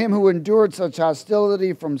consider him who endured such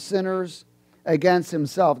hostility from sinners against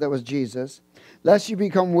himself, that was Jesus, lest you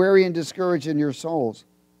become weary and discouraged in your souls.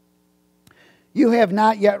 You have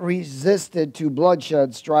not yet resisted to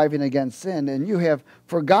bloodshed, striving against sin, and you have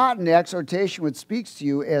forgotten the exhortation which speaks to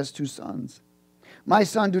you as to sons. My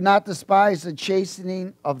son, do not despise the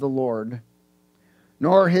chastening of the Lord,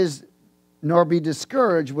 nor be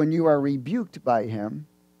discouraged when you are rebuked by him.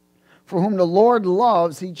 For whom the Lord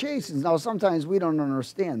loves, he chastens. Now, sometimes we don't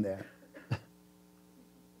understand that.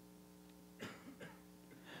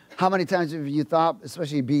 How many times have you thought,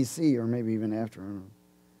 especially BC or maybe even after, I don't know,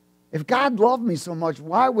 if God loved me so much,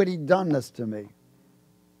 why would he done this to me?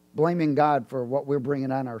 Blaming God for what we're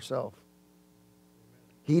bringing on ourselves.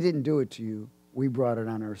 He didn't do it to you. We brought it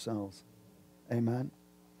on ourselves. Amen.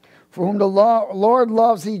 For whom the Lord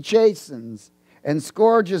loves, he chastens and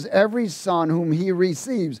scourges every son whom he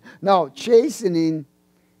receives. Now, chastening,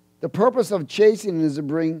 the purpose of chastening is to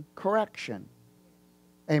bring correction.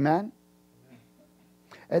 Amen?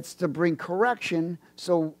 It's to bring correction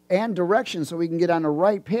and direction so we can get on the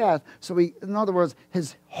right path. In other words,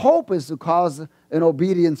 his hope is to cause an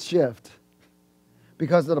obedience shift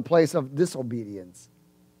because of the place of disobedience.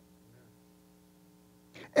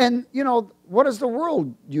 And, what does the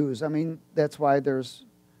world use? I mean, that's why there's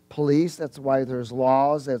police, that's why there's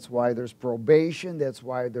laws, that's why there's probation, that's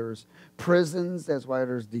why there's prisons, that's why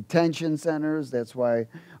there's detention centers, that's why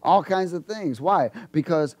all kinds of things. Why?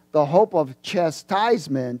 Because the hope of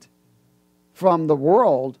chastisement from the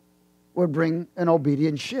world would bring an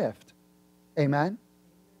obedient shift. Amen?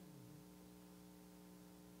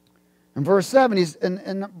 In verse 7,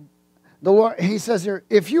 the Lord, he says here,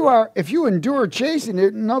 if you endure chastening,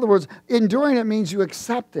 in other words, enduring it means you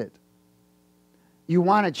accept it. You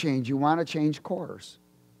want to change. You want to change course.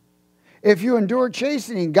 If you endure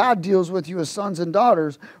chastening, God deals with you as sons and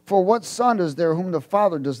daughters. For what son is there whom the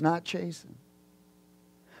Father does not chasten?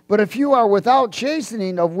 But if you are without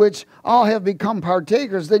chastening, of which all have become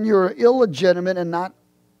partakers, then you are illegitimate and not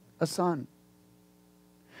a son.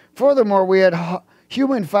 Furthermore, we had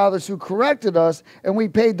human fathers who corrected us, and we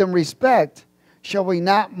paid them respect. Shall we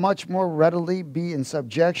not much more readily be in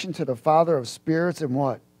subjection to the Father of spirits and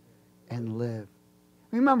what? And live.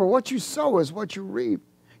 Remember, what you sow is what you reap.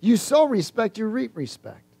 You sow respect, you reap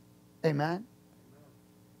respect. Amen?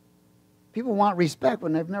 People want respect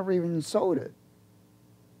when they've never even sowed it.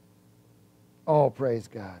 Oh, praise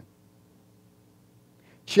God.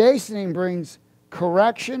 Chastening brings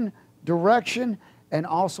correction, direction, and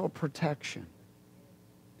also protection.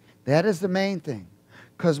 That is the main thing.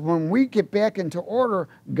 Because when we get back into order,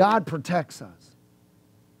 God protects us.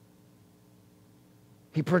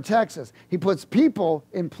 He protects us. He puts people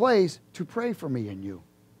in place to pray for me and you.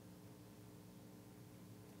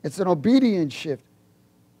 It's an obedience shift.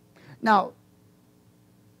 Now,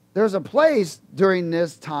 There's a place during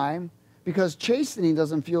this time because chastening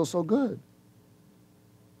doesn't feel so good.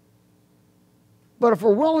 But if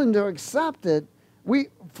we're willing to accept it,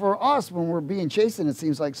 for us, when we're being chastened, it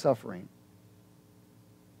seems like suffering.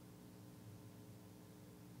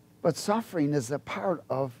 But suffering is a part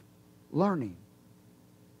of learning.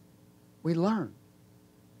 We learn.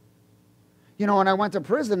 You know, when I went to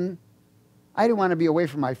prison, I didn't want to be away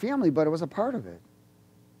from my family, but it was a part of it.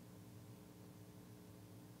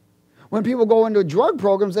 When people go into drug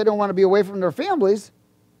programs, they don't want to be away from their families,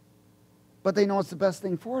 but they know it's the best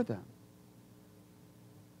thing for them.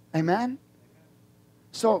 Amen?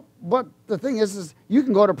 So, but the thing is you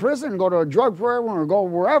can go to prison and go to a drug program or go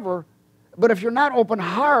wherever, but if you're not open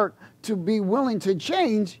heart to be willing to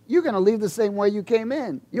change, you're going to leave the same way you came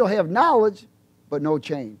in. You'll have knowledge, but no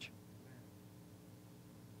change.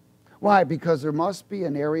 Why? Because there must be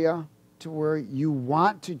an area to where you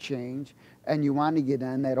want to change and you want to get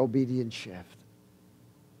in that obedience shift.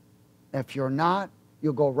 If you're not,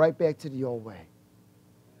 you'll go right back to the old way.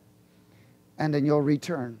 And then you'll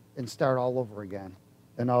return and start all over again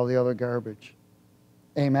and all the other garbage.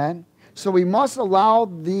 Amen? So we must allow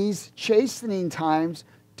these chastening times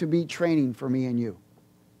to be training for me and you.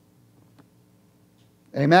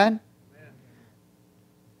 Amen? Amen.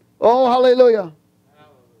 Oh, hallelujah.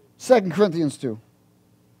 2 Corinthians 2.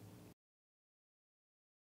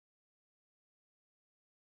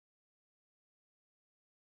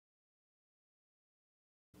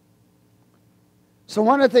 So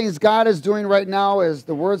one of the things God is doing right now is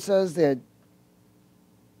the word says that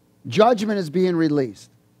judgment is being released.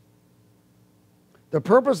 The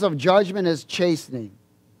purpose of judgment is chastening.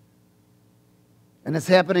 And it's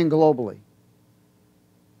happening globally.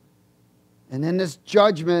 And in this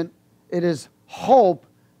judgment, it is hope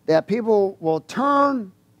that people will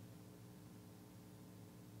turn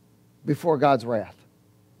before God's wrath.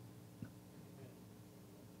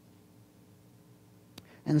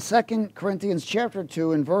 In 2 Corinthians chapter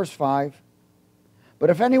 2 and verse 5, but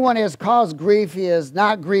if anyone has caused grief, he has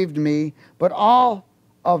not grieved me, but all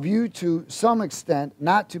of you to some extent,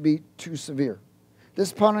 not to be too severe.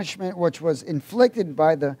 This punishment which was inflicted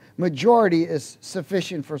by the majority is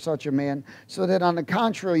sufficient for such a man, so that on the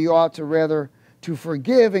contrary you ought to rather to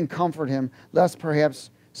forgive and comfort him, lest perhaps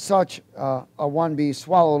such a one be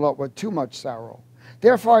swallowed up with too much sorrow.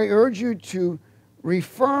 Therefore I urge you to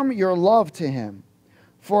reaffirm your love to him.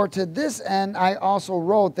 For to this end I also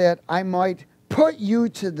wrote that I might put you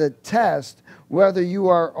to the test whether you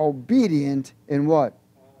are obedient in what?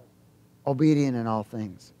 Obedient in all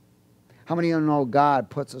things. How many of you know God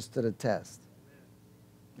puts us to the test?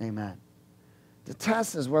 Amen. The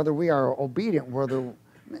test is whether we are obedient, whether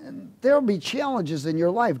there will be challenges in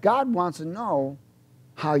your life. God wants to know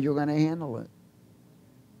how you're going to handle it.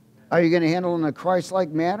 Are you going to handle it in a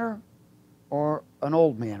Christ-like manner or an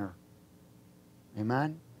old manner?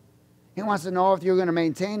 Amen. He wants to know if you're going to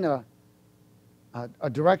maintain a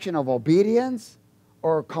direction of obedience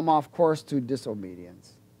or come off course to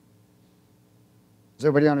disobedience. Does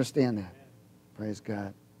everybody understand that? Praise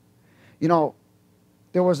God. You know,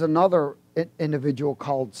 there was another individual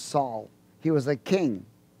called Saul. He was a king.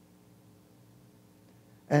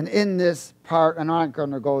 And in this part, and I'm not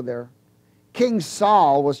going to go there, King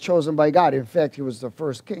Saul was chosen by God. In fact, he was the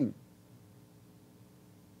first king.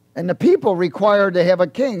 And the people required to have a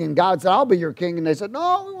king. And God said, I'll be your king. And they said,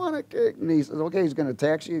 no, we want a king. And he says, okay, he's going to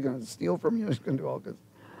tax you. He's going to steal from you. He's going to do all this.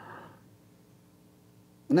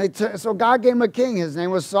 And so God gave him a king. His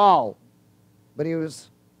name was Saul. But he was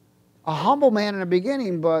a humble man in the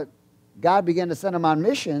beginning. But God began to send him on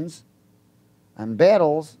missions and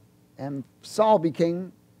battles. And Saul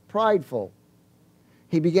became prideful.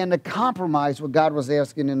 He began to compromise what God was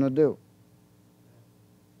asking him to do.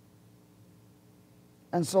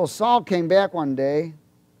 And so Saul came back one day,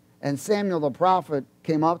 and Samuel the prophet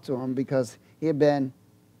came up to him because he had been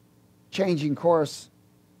changing course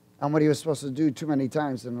on what he was supposed to do too many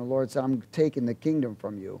times. And the Lord said, I'm taking the kingdom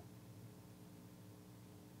from you.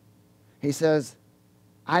 He says,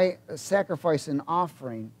 I sacrifice and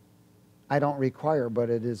offering I don't require, but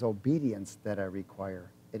it is obedience that I require.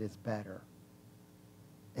 It is better.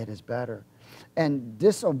 It is better. And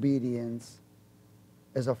disobedience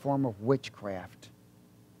is a form of witchcraft.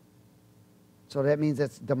 So that means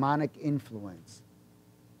it's demonic influence.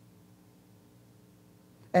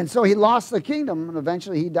 And so he lost the kingdom, and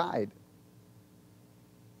eventually he died.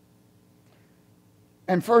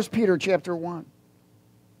 And 1 Peter chapter 1.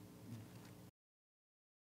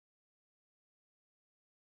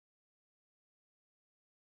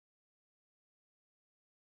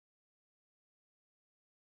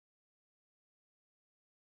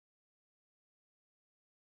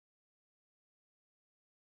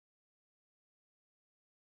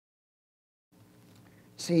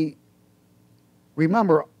 See,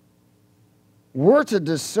 remember, we're to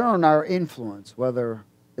discern our influence, whether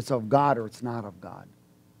it's of God or it's not of God.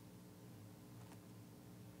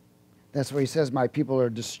 That's why he says, my people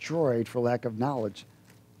are destroyed for lack of knowledge.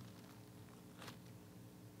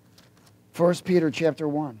 1 Peter chapter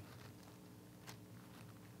 1.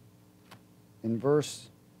 In verse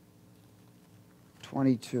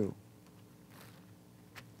 22.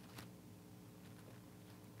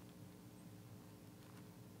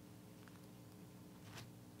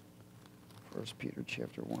 1 Peter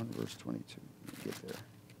chapter 1, verse 22. Let me get there.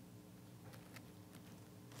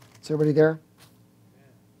 Is everybody there?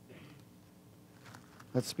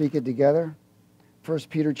 Let's speak it together. 1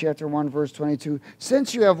 Peter chapter 1, verse 22.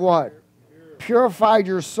 Since you have what? Purified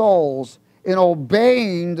your souls in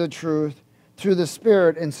obeying the truth through the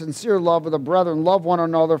Spirit in sincere love of the brethren, love one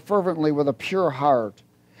another fervently with a pure heart,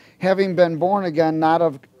 having been born again, not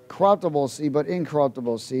of corruptible seed, but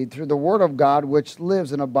incorruptible seed, through the word of God, which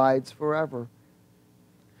lives and abides forever.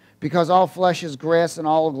 Because all flesh is grass, and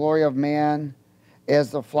all glory of man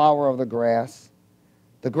as the flower of the grass.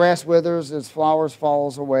 The grass withers, its flowers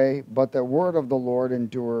falls away, but the word of the Lord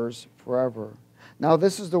endures forever. Now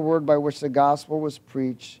this is the word by which the gospel was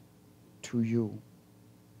preached to you.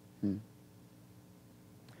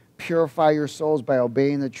 Purify your souls by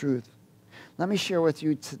obeying the truth. Let me share with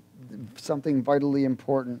you something vitally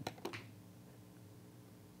important.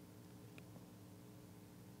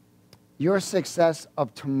 Your success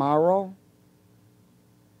of tomorrow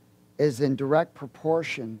is in direct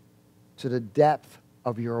proportion to the depth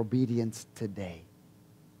of your obedience today.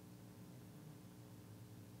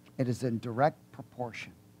 It is in direct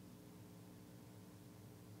proportion.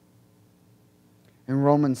 In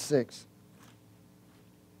Romans 6,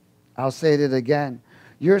 I'll say it again.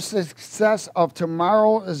 Your success of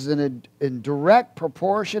tomorrow is in direct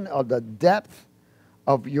proportion of the depth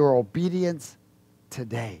of your obedience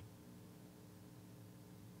today.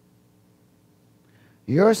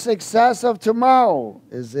 Your success of tomorrow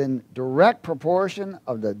is in direct proportion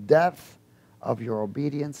of the depth of your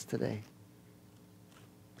obedience today.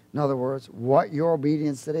 In other words, what your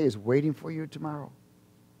obedience today is waiting for you tomorrow.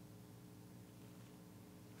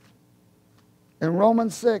 In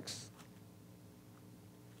Romans 6,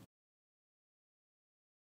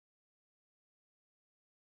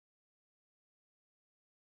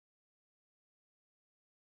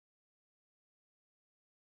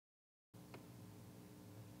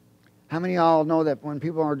 how many of y'all know that when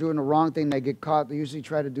people are doing the wrong thing, they get caught, they usually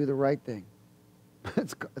try to do the right thing?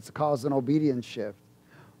 It's caused an obedience shift.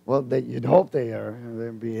 Well, you'd hope they are.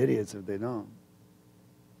 They'd be idiots if they don't.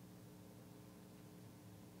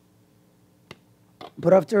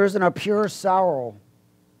 But if there isn't a pure sorrow,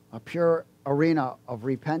 a pure arena of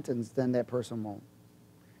repentance, then that person won't.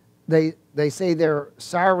 They say they're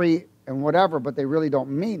sorry and whatever, but they really don't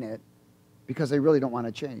mean it because they really don't want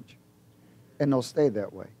to change. And they'll stay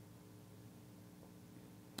that way.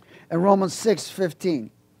 In Romans 6:15,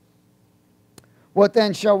 what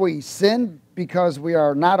then shall we? Sin because we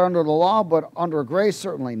are not under the law, but under grace?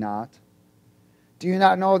 Certainly not. Do you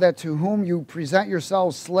not know that to whom you present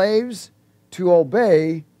yourselves slaves to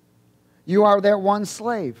obey, you are that one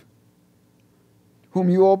slave whom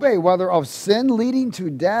you obey, whether of sin leading to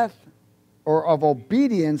death or of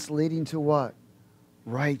obedience leading to what?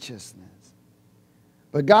 Righteousness.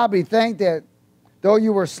 But God be thanked that though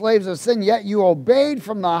you were slaves of sin, yet you obeyed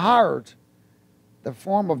from the heart the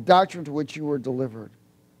form of doctrine to which you were delivered.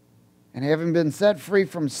 And having been set free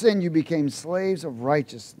from sin, you became slaves of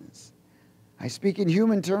righteousness. I speak in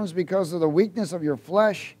human terms because of the weakness of your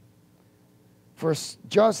flesh. For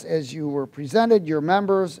just as you were presented your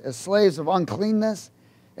members as slaves of uncleanness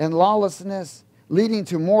and lawlessness, leading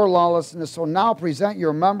to more lawlessness, so now present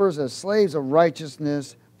your members as slaves of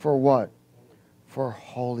righteousness for what? For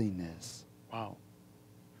holiness. Wow.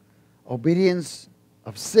 Obedience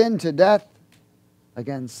of sin to death.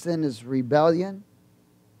 Again, sin is rebellion.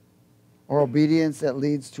 Or obedience that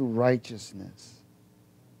leads to righteousness.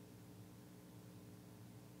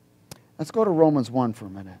 Let's go to Romans 1 for a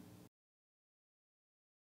minute.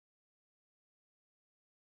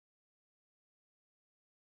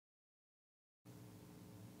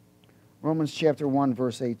 Romans chapter 1,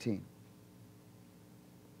 verse 18.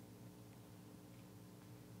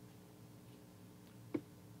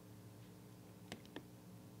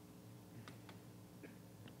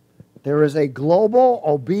 There is a global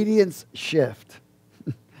obedience shift.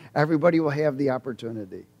 Everybody will have the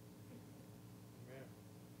opportunity.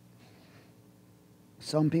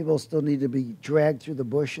 Some people still need to be dragged through the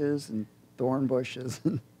bushes and thorn bushes.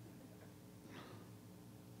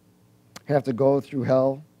 Have to go through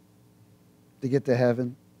hell. to get to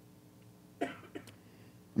heaven.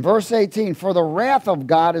 Verse 18, for the wrath of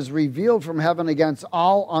God is revealed from heaven against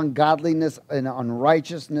all ungodliness and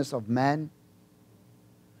unrighteousness of men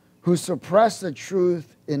who suppress the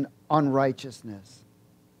truth in unrighteousness.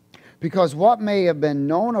 Because what may have been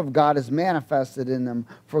known of God is manifested in them,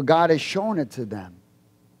 for God has shown it to them.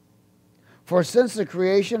 For since the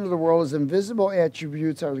creation of the world, his invisible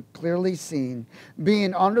attributes are clearly seen,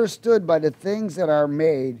 being understood by the things that are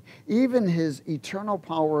made, even his eternal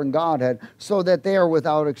power and Godhead, so that they are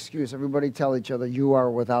without excuse. Everybody tell each other, you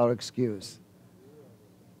are without excuse.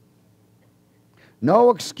 No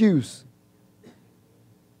excuse.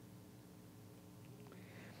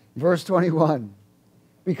 Verse 21.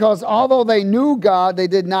 Because although they knew God, they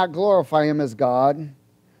did not glorify him as God,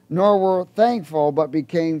 nor were thankful, but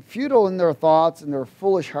became futile in their thoughts, and their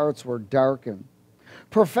foolish hearts were darkened.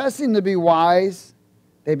 Professing to be wise,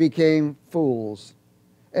 they became fools,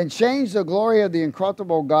 and changed the glory of the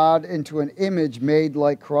incorruptible God into an image made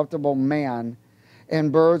like corruptible man,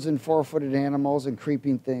 and birds and four-footed animals and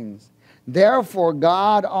creeping things. Therefore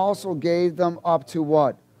God also gave them up to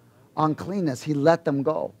what? Uncleanness. He let them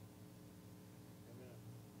go.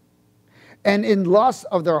 And in lust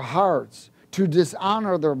of their hearts, to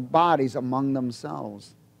dishonor their bodies among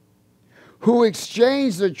themselves, who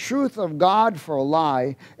exchanged the truth of God for a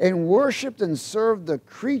lie, and worshipped and served the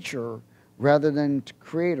creature rather than the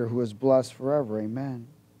Creator, who is blessed forever. Amen.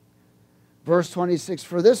 Verse 26,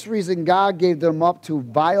 for this reason God gave them up to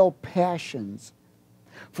vile passions.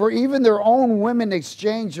 For even their own women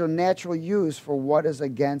exchanged their natural use for what is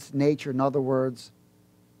against nature. In other words,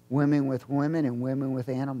 women with women and women with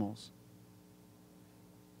animals.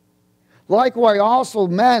 Likewise also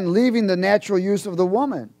men, leaving the natural use of the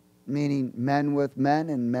woman, meaning men with men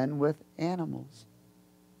and men with animals.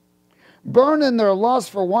 Burn in their lust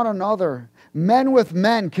for one another, men with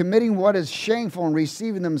men, committing what is shameful and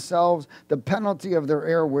receiving themselves the penalty of their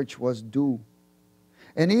error which was due.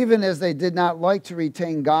 And even as they did not like to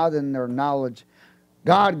retain God in their knowledge,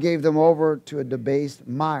 God gave them over to a debased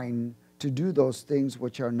mind to do those things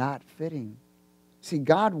which are not fitting. See,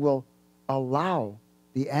 God will allow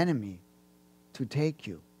the enemy to take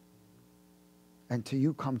you until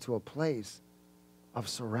you come to a place of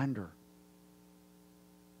surrender.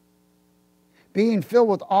 Being filled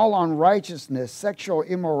with all unrighteousness, sexual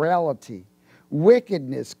immorality,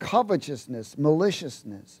 wickedness, covetousness,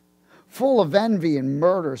 maliciousness, full of envy and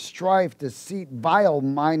murder, strife, deceit,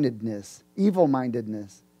 vile-mindedness,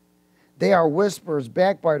 evil-mindedness. They are whisperers,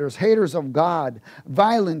 backbiters, haters of God,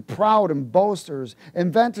 violent, proud, and boasters,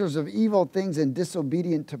 inventors of evil things and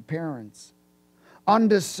disobedient to parents,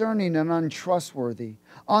 undiscerning and untrustworthy,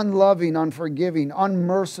 unloving, unforgiving,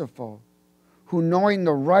 unmerciful, who knowing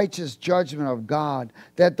the righteous judgment of God,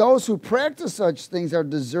 that those who practice such things are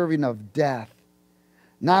deserving of death,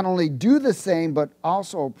 not only do the same, but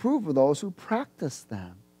also approve of those who practice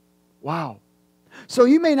them. Wow. So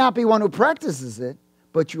you may not be one who practices it,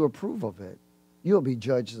 but you approve of it. You'll be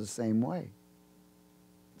judged the same way.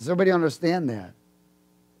 Does everybody understand that?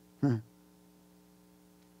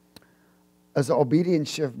 As the obedience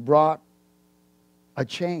shift brought a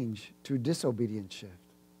change to disobedience shift.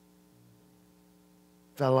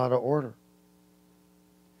 Fell out of order.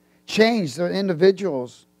 Changed their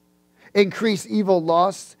individuals. Increased evil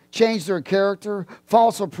lusts. Changed their character.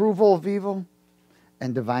 False approval of evil.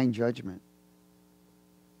 And divine judgment.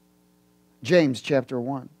 James chapter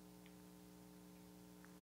 1.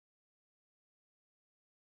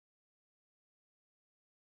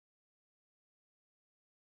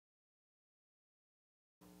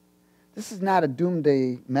 This is not a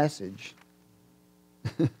doomsday message.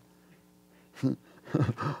 This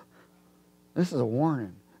is a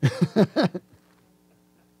warning. In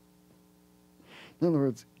other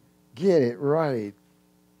words, get it right.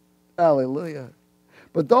 Hallelujah.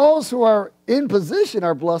 But those who are in position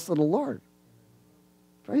are blessed of the Lord.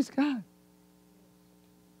 Praise God.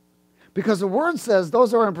 Because the word says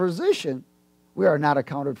those who are in position, we are not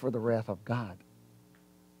accounted for the wrath of God.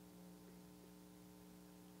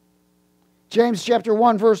 James chapter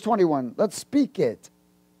 1, verse 21. Let's speak it.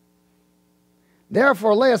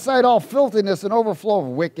 Therefore, lay aside all filthiness and overflow of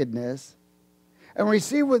wickedness, and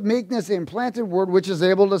receive with meekness the implanted word which is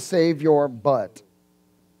able to save your butt.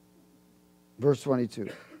 Verse 22.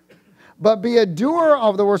 But be a doer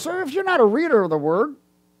of the word. So if you're not a reader of the word,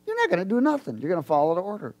 you're not going to do nothing. You're going to follow the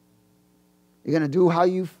order. You're going to do how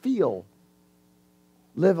you feel.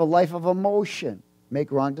 Live a life of emotion.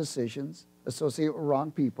 Make wrong decisions. Associate with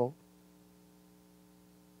wrong people.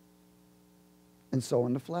 And sow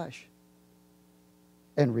in the flesh.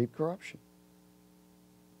 And reap corruption.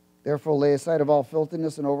 Therefore lay aside of all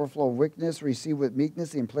filthiness and overflow of wickedness, receive with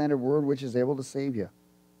meekness the implanted word which is able to save you.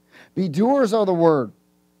 Be doers of the word,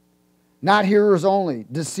 not hearers only,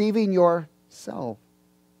 deceiving yourself.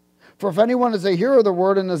 For if anyone is a hearer of the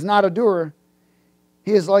word and is not a doer,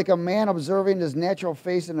 he is like a man observing his natural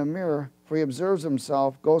face in a mirror, for he observes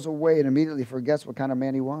himself, goes away, and immediately forgets what kind of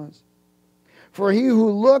man he was. For he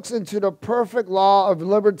who looks into the perfect law of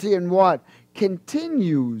liberty and what?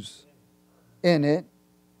 Continues in it,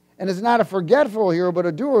 and is not a forgetful hearer, but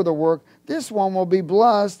a doer of the work, this one will be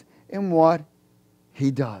blessed in what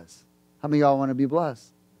he does. How many of y'all want to be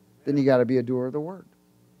blessed? Then you got to be a doer of the word.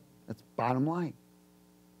 That's bottom line.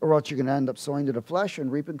 Or else you're going to end up sowing to the flesh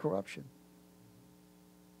and reaping corruption.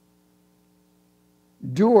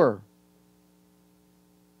 Doer.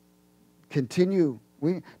 Continue.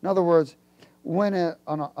 In other words, when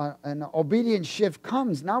an obedient shift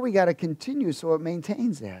comes, now we got to continue so it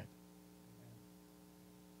maintains that.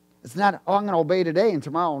 It's not, oh, I'm going to obey today and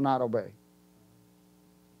tomorrow I'll not obey. And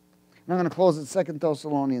I'm going to close at 2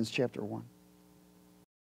 Thessalonians chapter 1.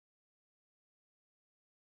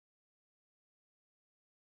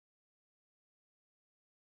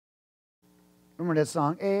 Remember that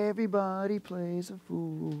song? Everybody plays a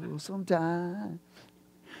fool sometime.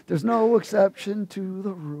 There's no exception to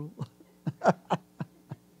the rule.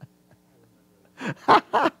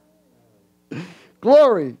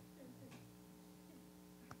 Glory.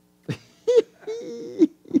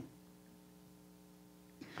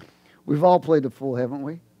 We've all played the fool, haven't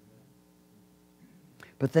we?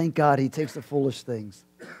 But thank God he takes the foolish things.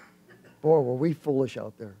 Boy, were we foolish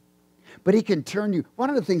out there. But he can turn you. One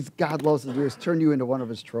of the things God loves to do is turn you into one of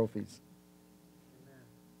his trophies.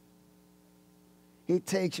 He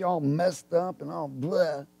takes you all messed up and all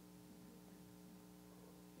blah.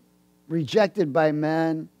 Rejected by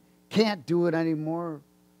men. Can't do it anymore.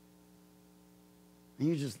 And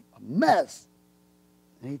you're just a mess.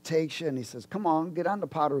 And he takes you and he says, come on, get on the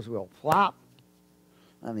potter's wheel. Flop.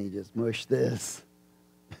 Let me just mush this.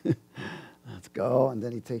 Let's go. And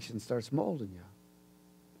then he takes you and starts molding you.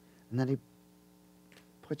 And then he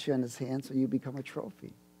puts you in his hand so you become a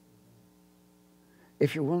trophy.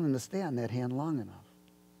 If you're willing to stay on that hand long enough.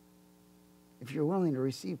 If you're willing to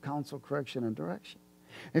receive counsel, correction, and direction.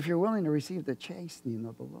 If you're willing to receive the chastening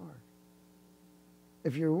of the Lord.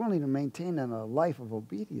 If you're willing to maintain in a life of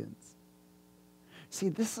obedience. See,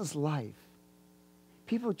 this is life.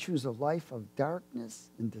 People choose a life of darkness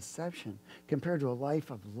and deception compared to a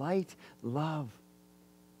life of light, love,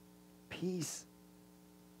 peace,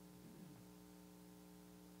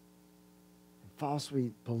 false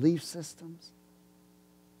belief systems.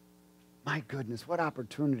 My goodness, what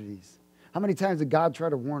opportunities. How many times did God try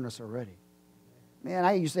to warn us already? Man,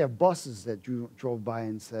 I used to have buses that drove by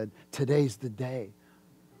and said, today's the day.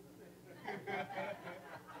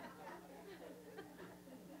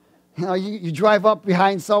 You know, you drive up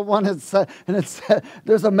behind someone and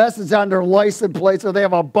there's a message on their license plate, or they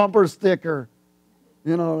have a bumper sticker,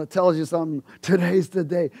 you know, that tells you something. Today's the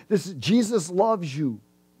day. Jesus loves you.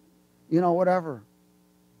 You know, whatever.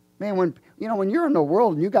 Man, when you're in the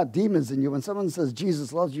world and you got demons in you, when someone says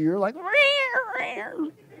Jesus loves you, you're like,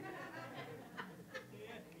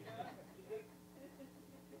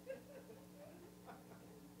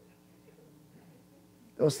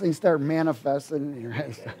 those things start manifesting in your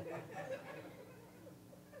head.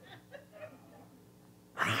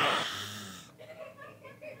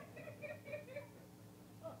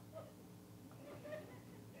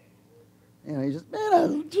 You know, you just,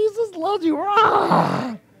 man, Jesus loves you.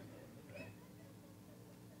 I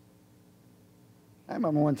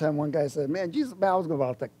remember one time one guy said, man, Jesus, I was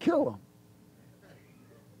about to kill him.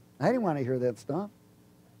 I didn't want to hear that stuff.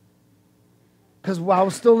 Because I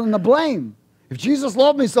was still in the blame. If Jesus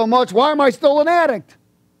loved me so much, why am I still an addict?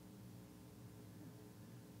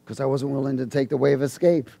 Because I wasn't willing to take the way of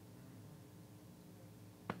escape.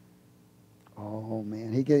 Oh,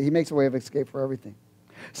 man. He makes a way of escape for everything.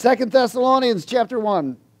 2 Thessalonians chapter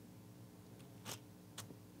 1.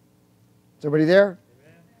 Is everybody there?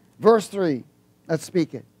 Amen. Verse 3. Let's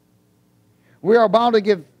speak it. We are bound to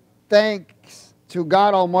give thanks to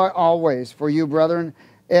God always for you, brethren,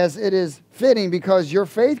 as it is fitting, because your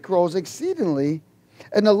faith grows exceedingly,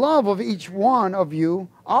 and the love of each one of you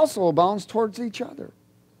also abounds towards each other.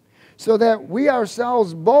 So that we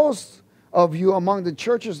ourselves boast of you among the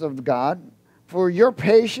churches of God, for your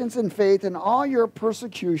patience and faith in all your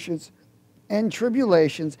persecutions and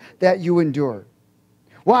tribulations that you endure.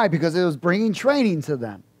 Why? Because it was bringing training to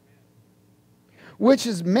them, which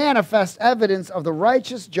is manifest evidence of the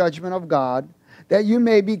righteous judgment of God, that you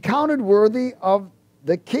may be counted worthy of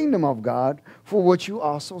the kingdom of God, for which you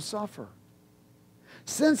also suffer.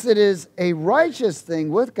 Since it is a righteous thing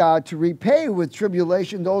with God to repay with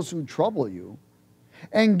tribulation those who trouble you,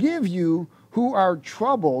 and give you who are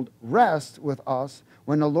troubled rest with us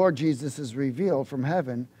when the Lord Jesus is revealed from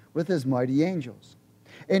heaven with his mighty angels,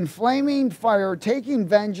 in flaming fire, taking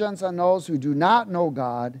vengeance on those who do not know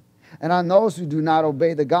God and on those who do not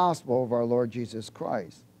obey the gospel of our Lord Jesus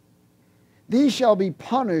Christ. These shall be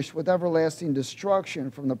punished with everlasting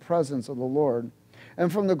destruction from the presence of the Lord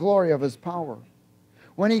and from the glory of his power,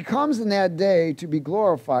 when he comes in that day to be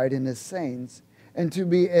glorified in his saints and to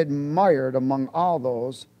be admired among all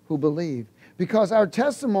those who believe, because our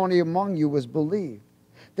testimony among you was believed.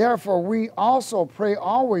 Therefore, we also pray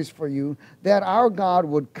always for you, that our God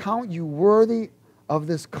would count you worthy of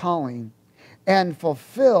this calling and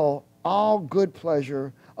fulfill all good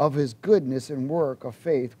pleasure of his goodness and work of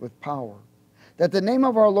faith with power, that the name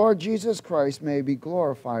of our Lord Jesus Christ may be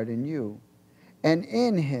glorified in you and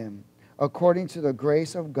in him, according to the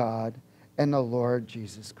grace of God and the Lord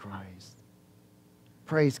Jesus Christ.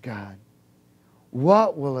 Praise God.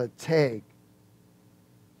 What will it take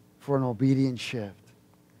for an obedient shift?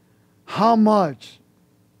 How much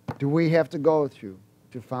do we have to go through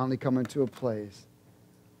to finally come into a place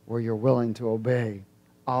where you're willing to obey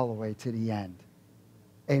all the way to the end?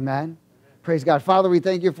 Amen? Praise God. Father, we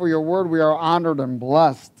thank you for your word. We are honored and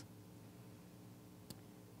blessed.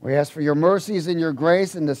 We ask for your mercies and your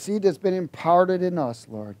grace and the seed that's been imparted in us,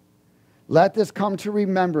 Lord. Let this come to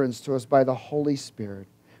remembrance to us by the Holy Spirit,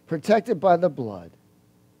 protected by the blood.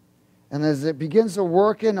 And as it begins to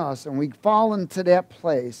work in us and we fall into that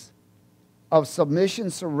place of submission,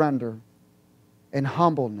 surrender, and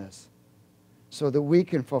humbleness so that we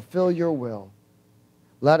can fulfill your will,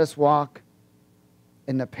 let us walk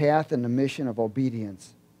in the path and the mission of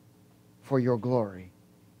obedience for your glory.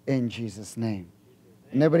 In Jesus' name.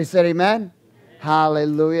 And everybody said amen? Amen.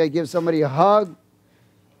 Hallelujah. Give somebody a hug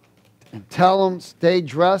and tell them, stay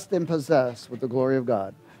dressed and possessed with the glory of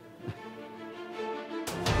God.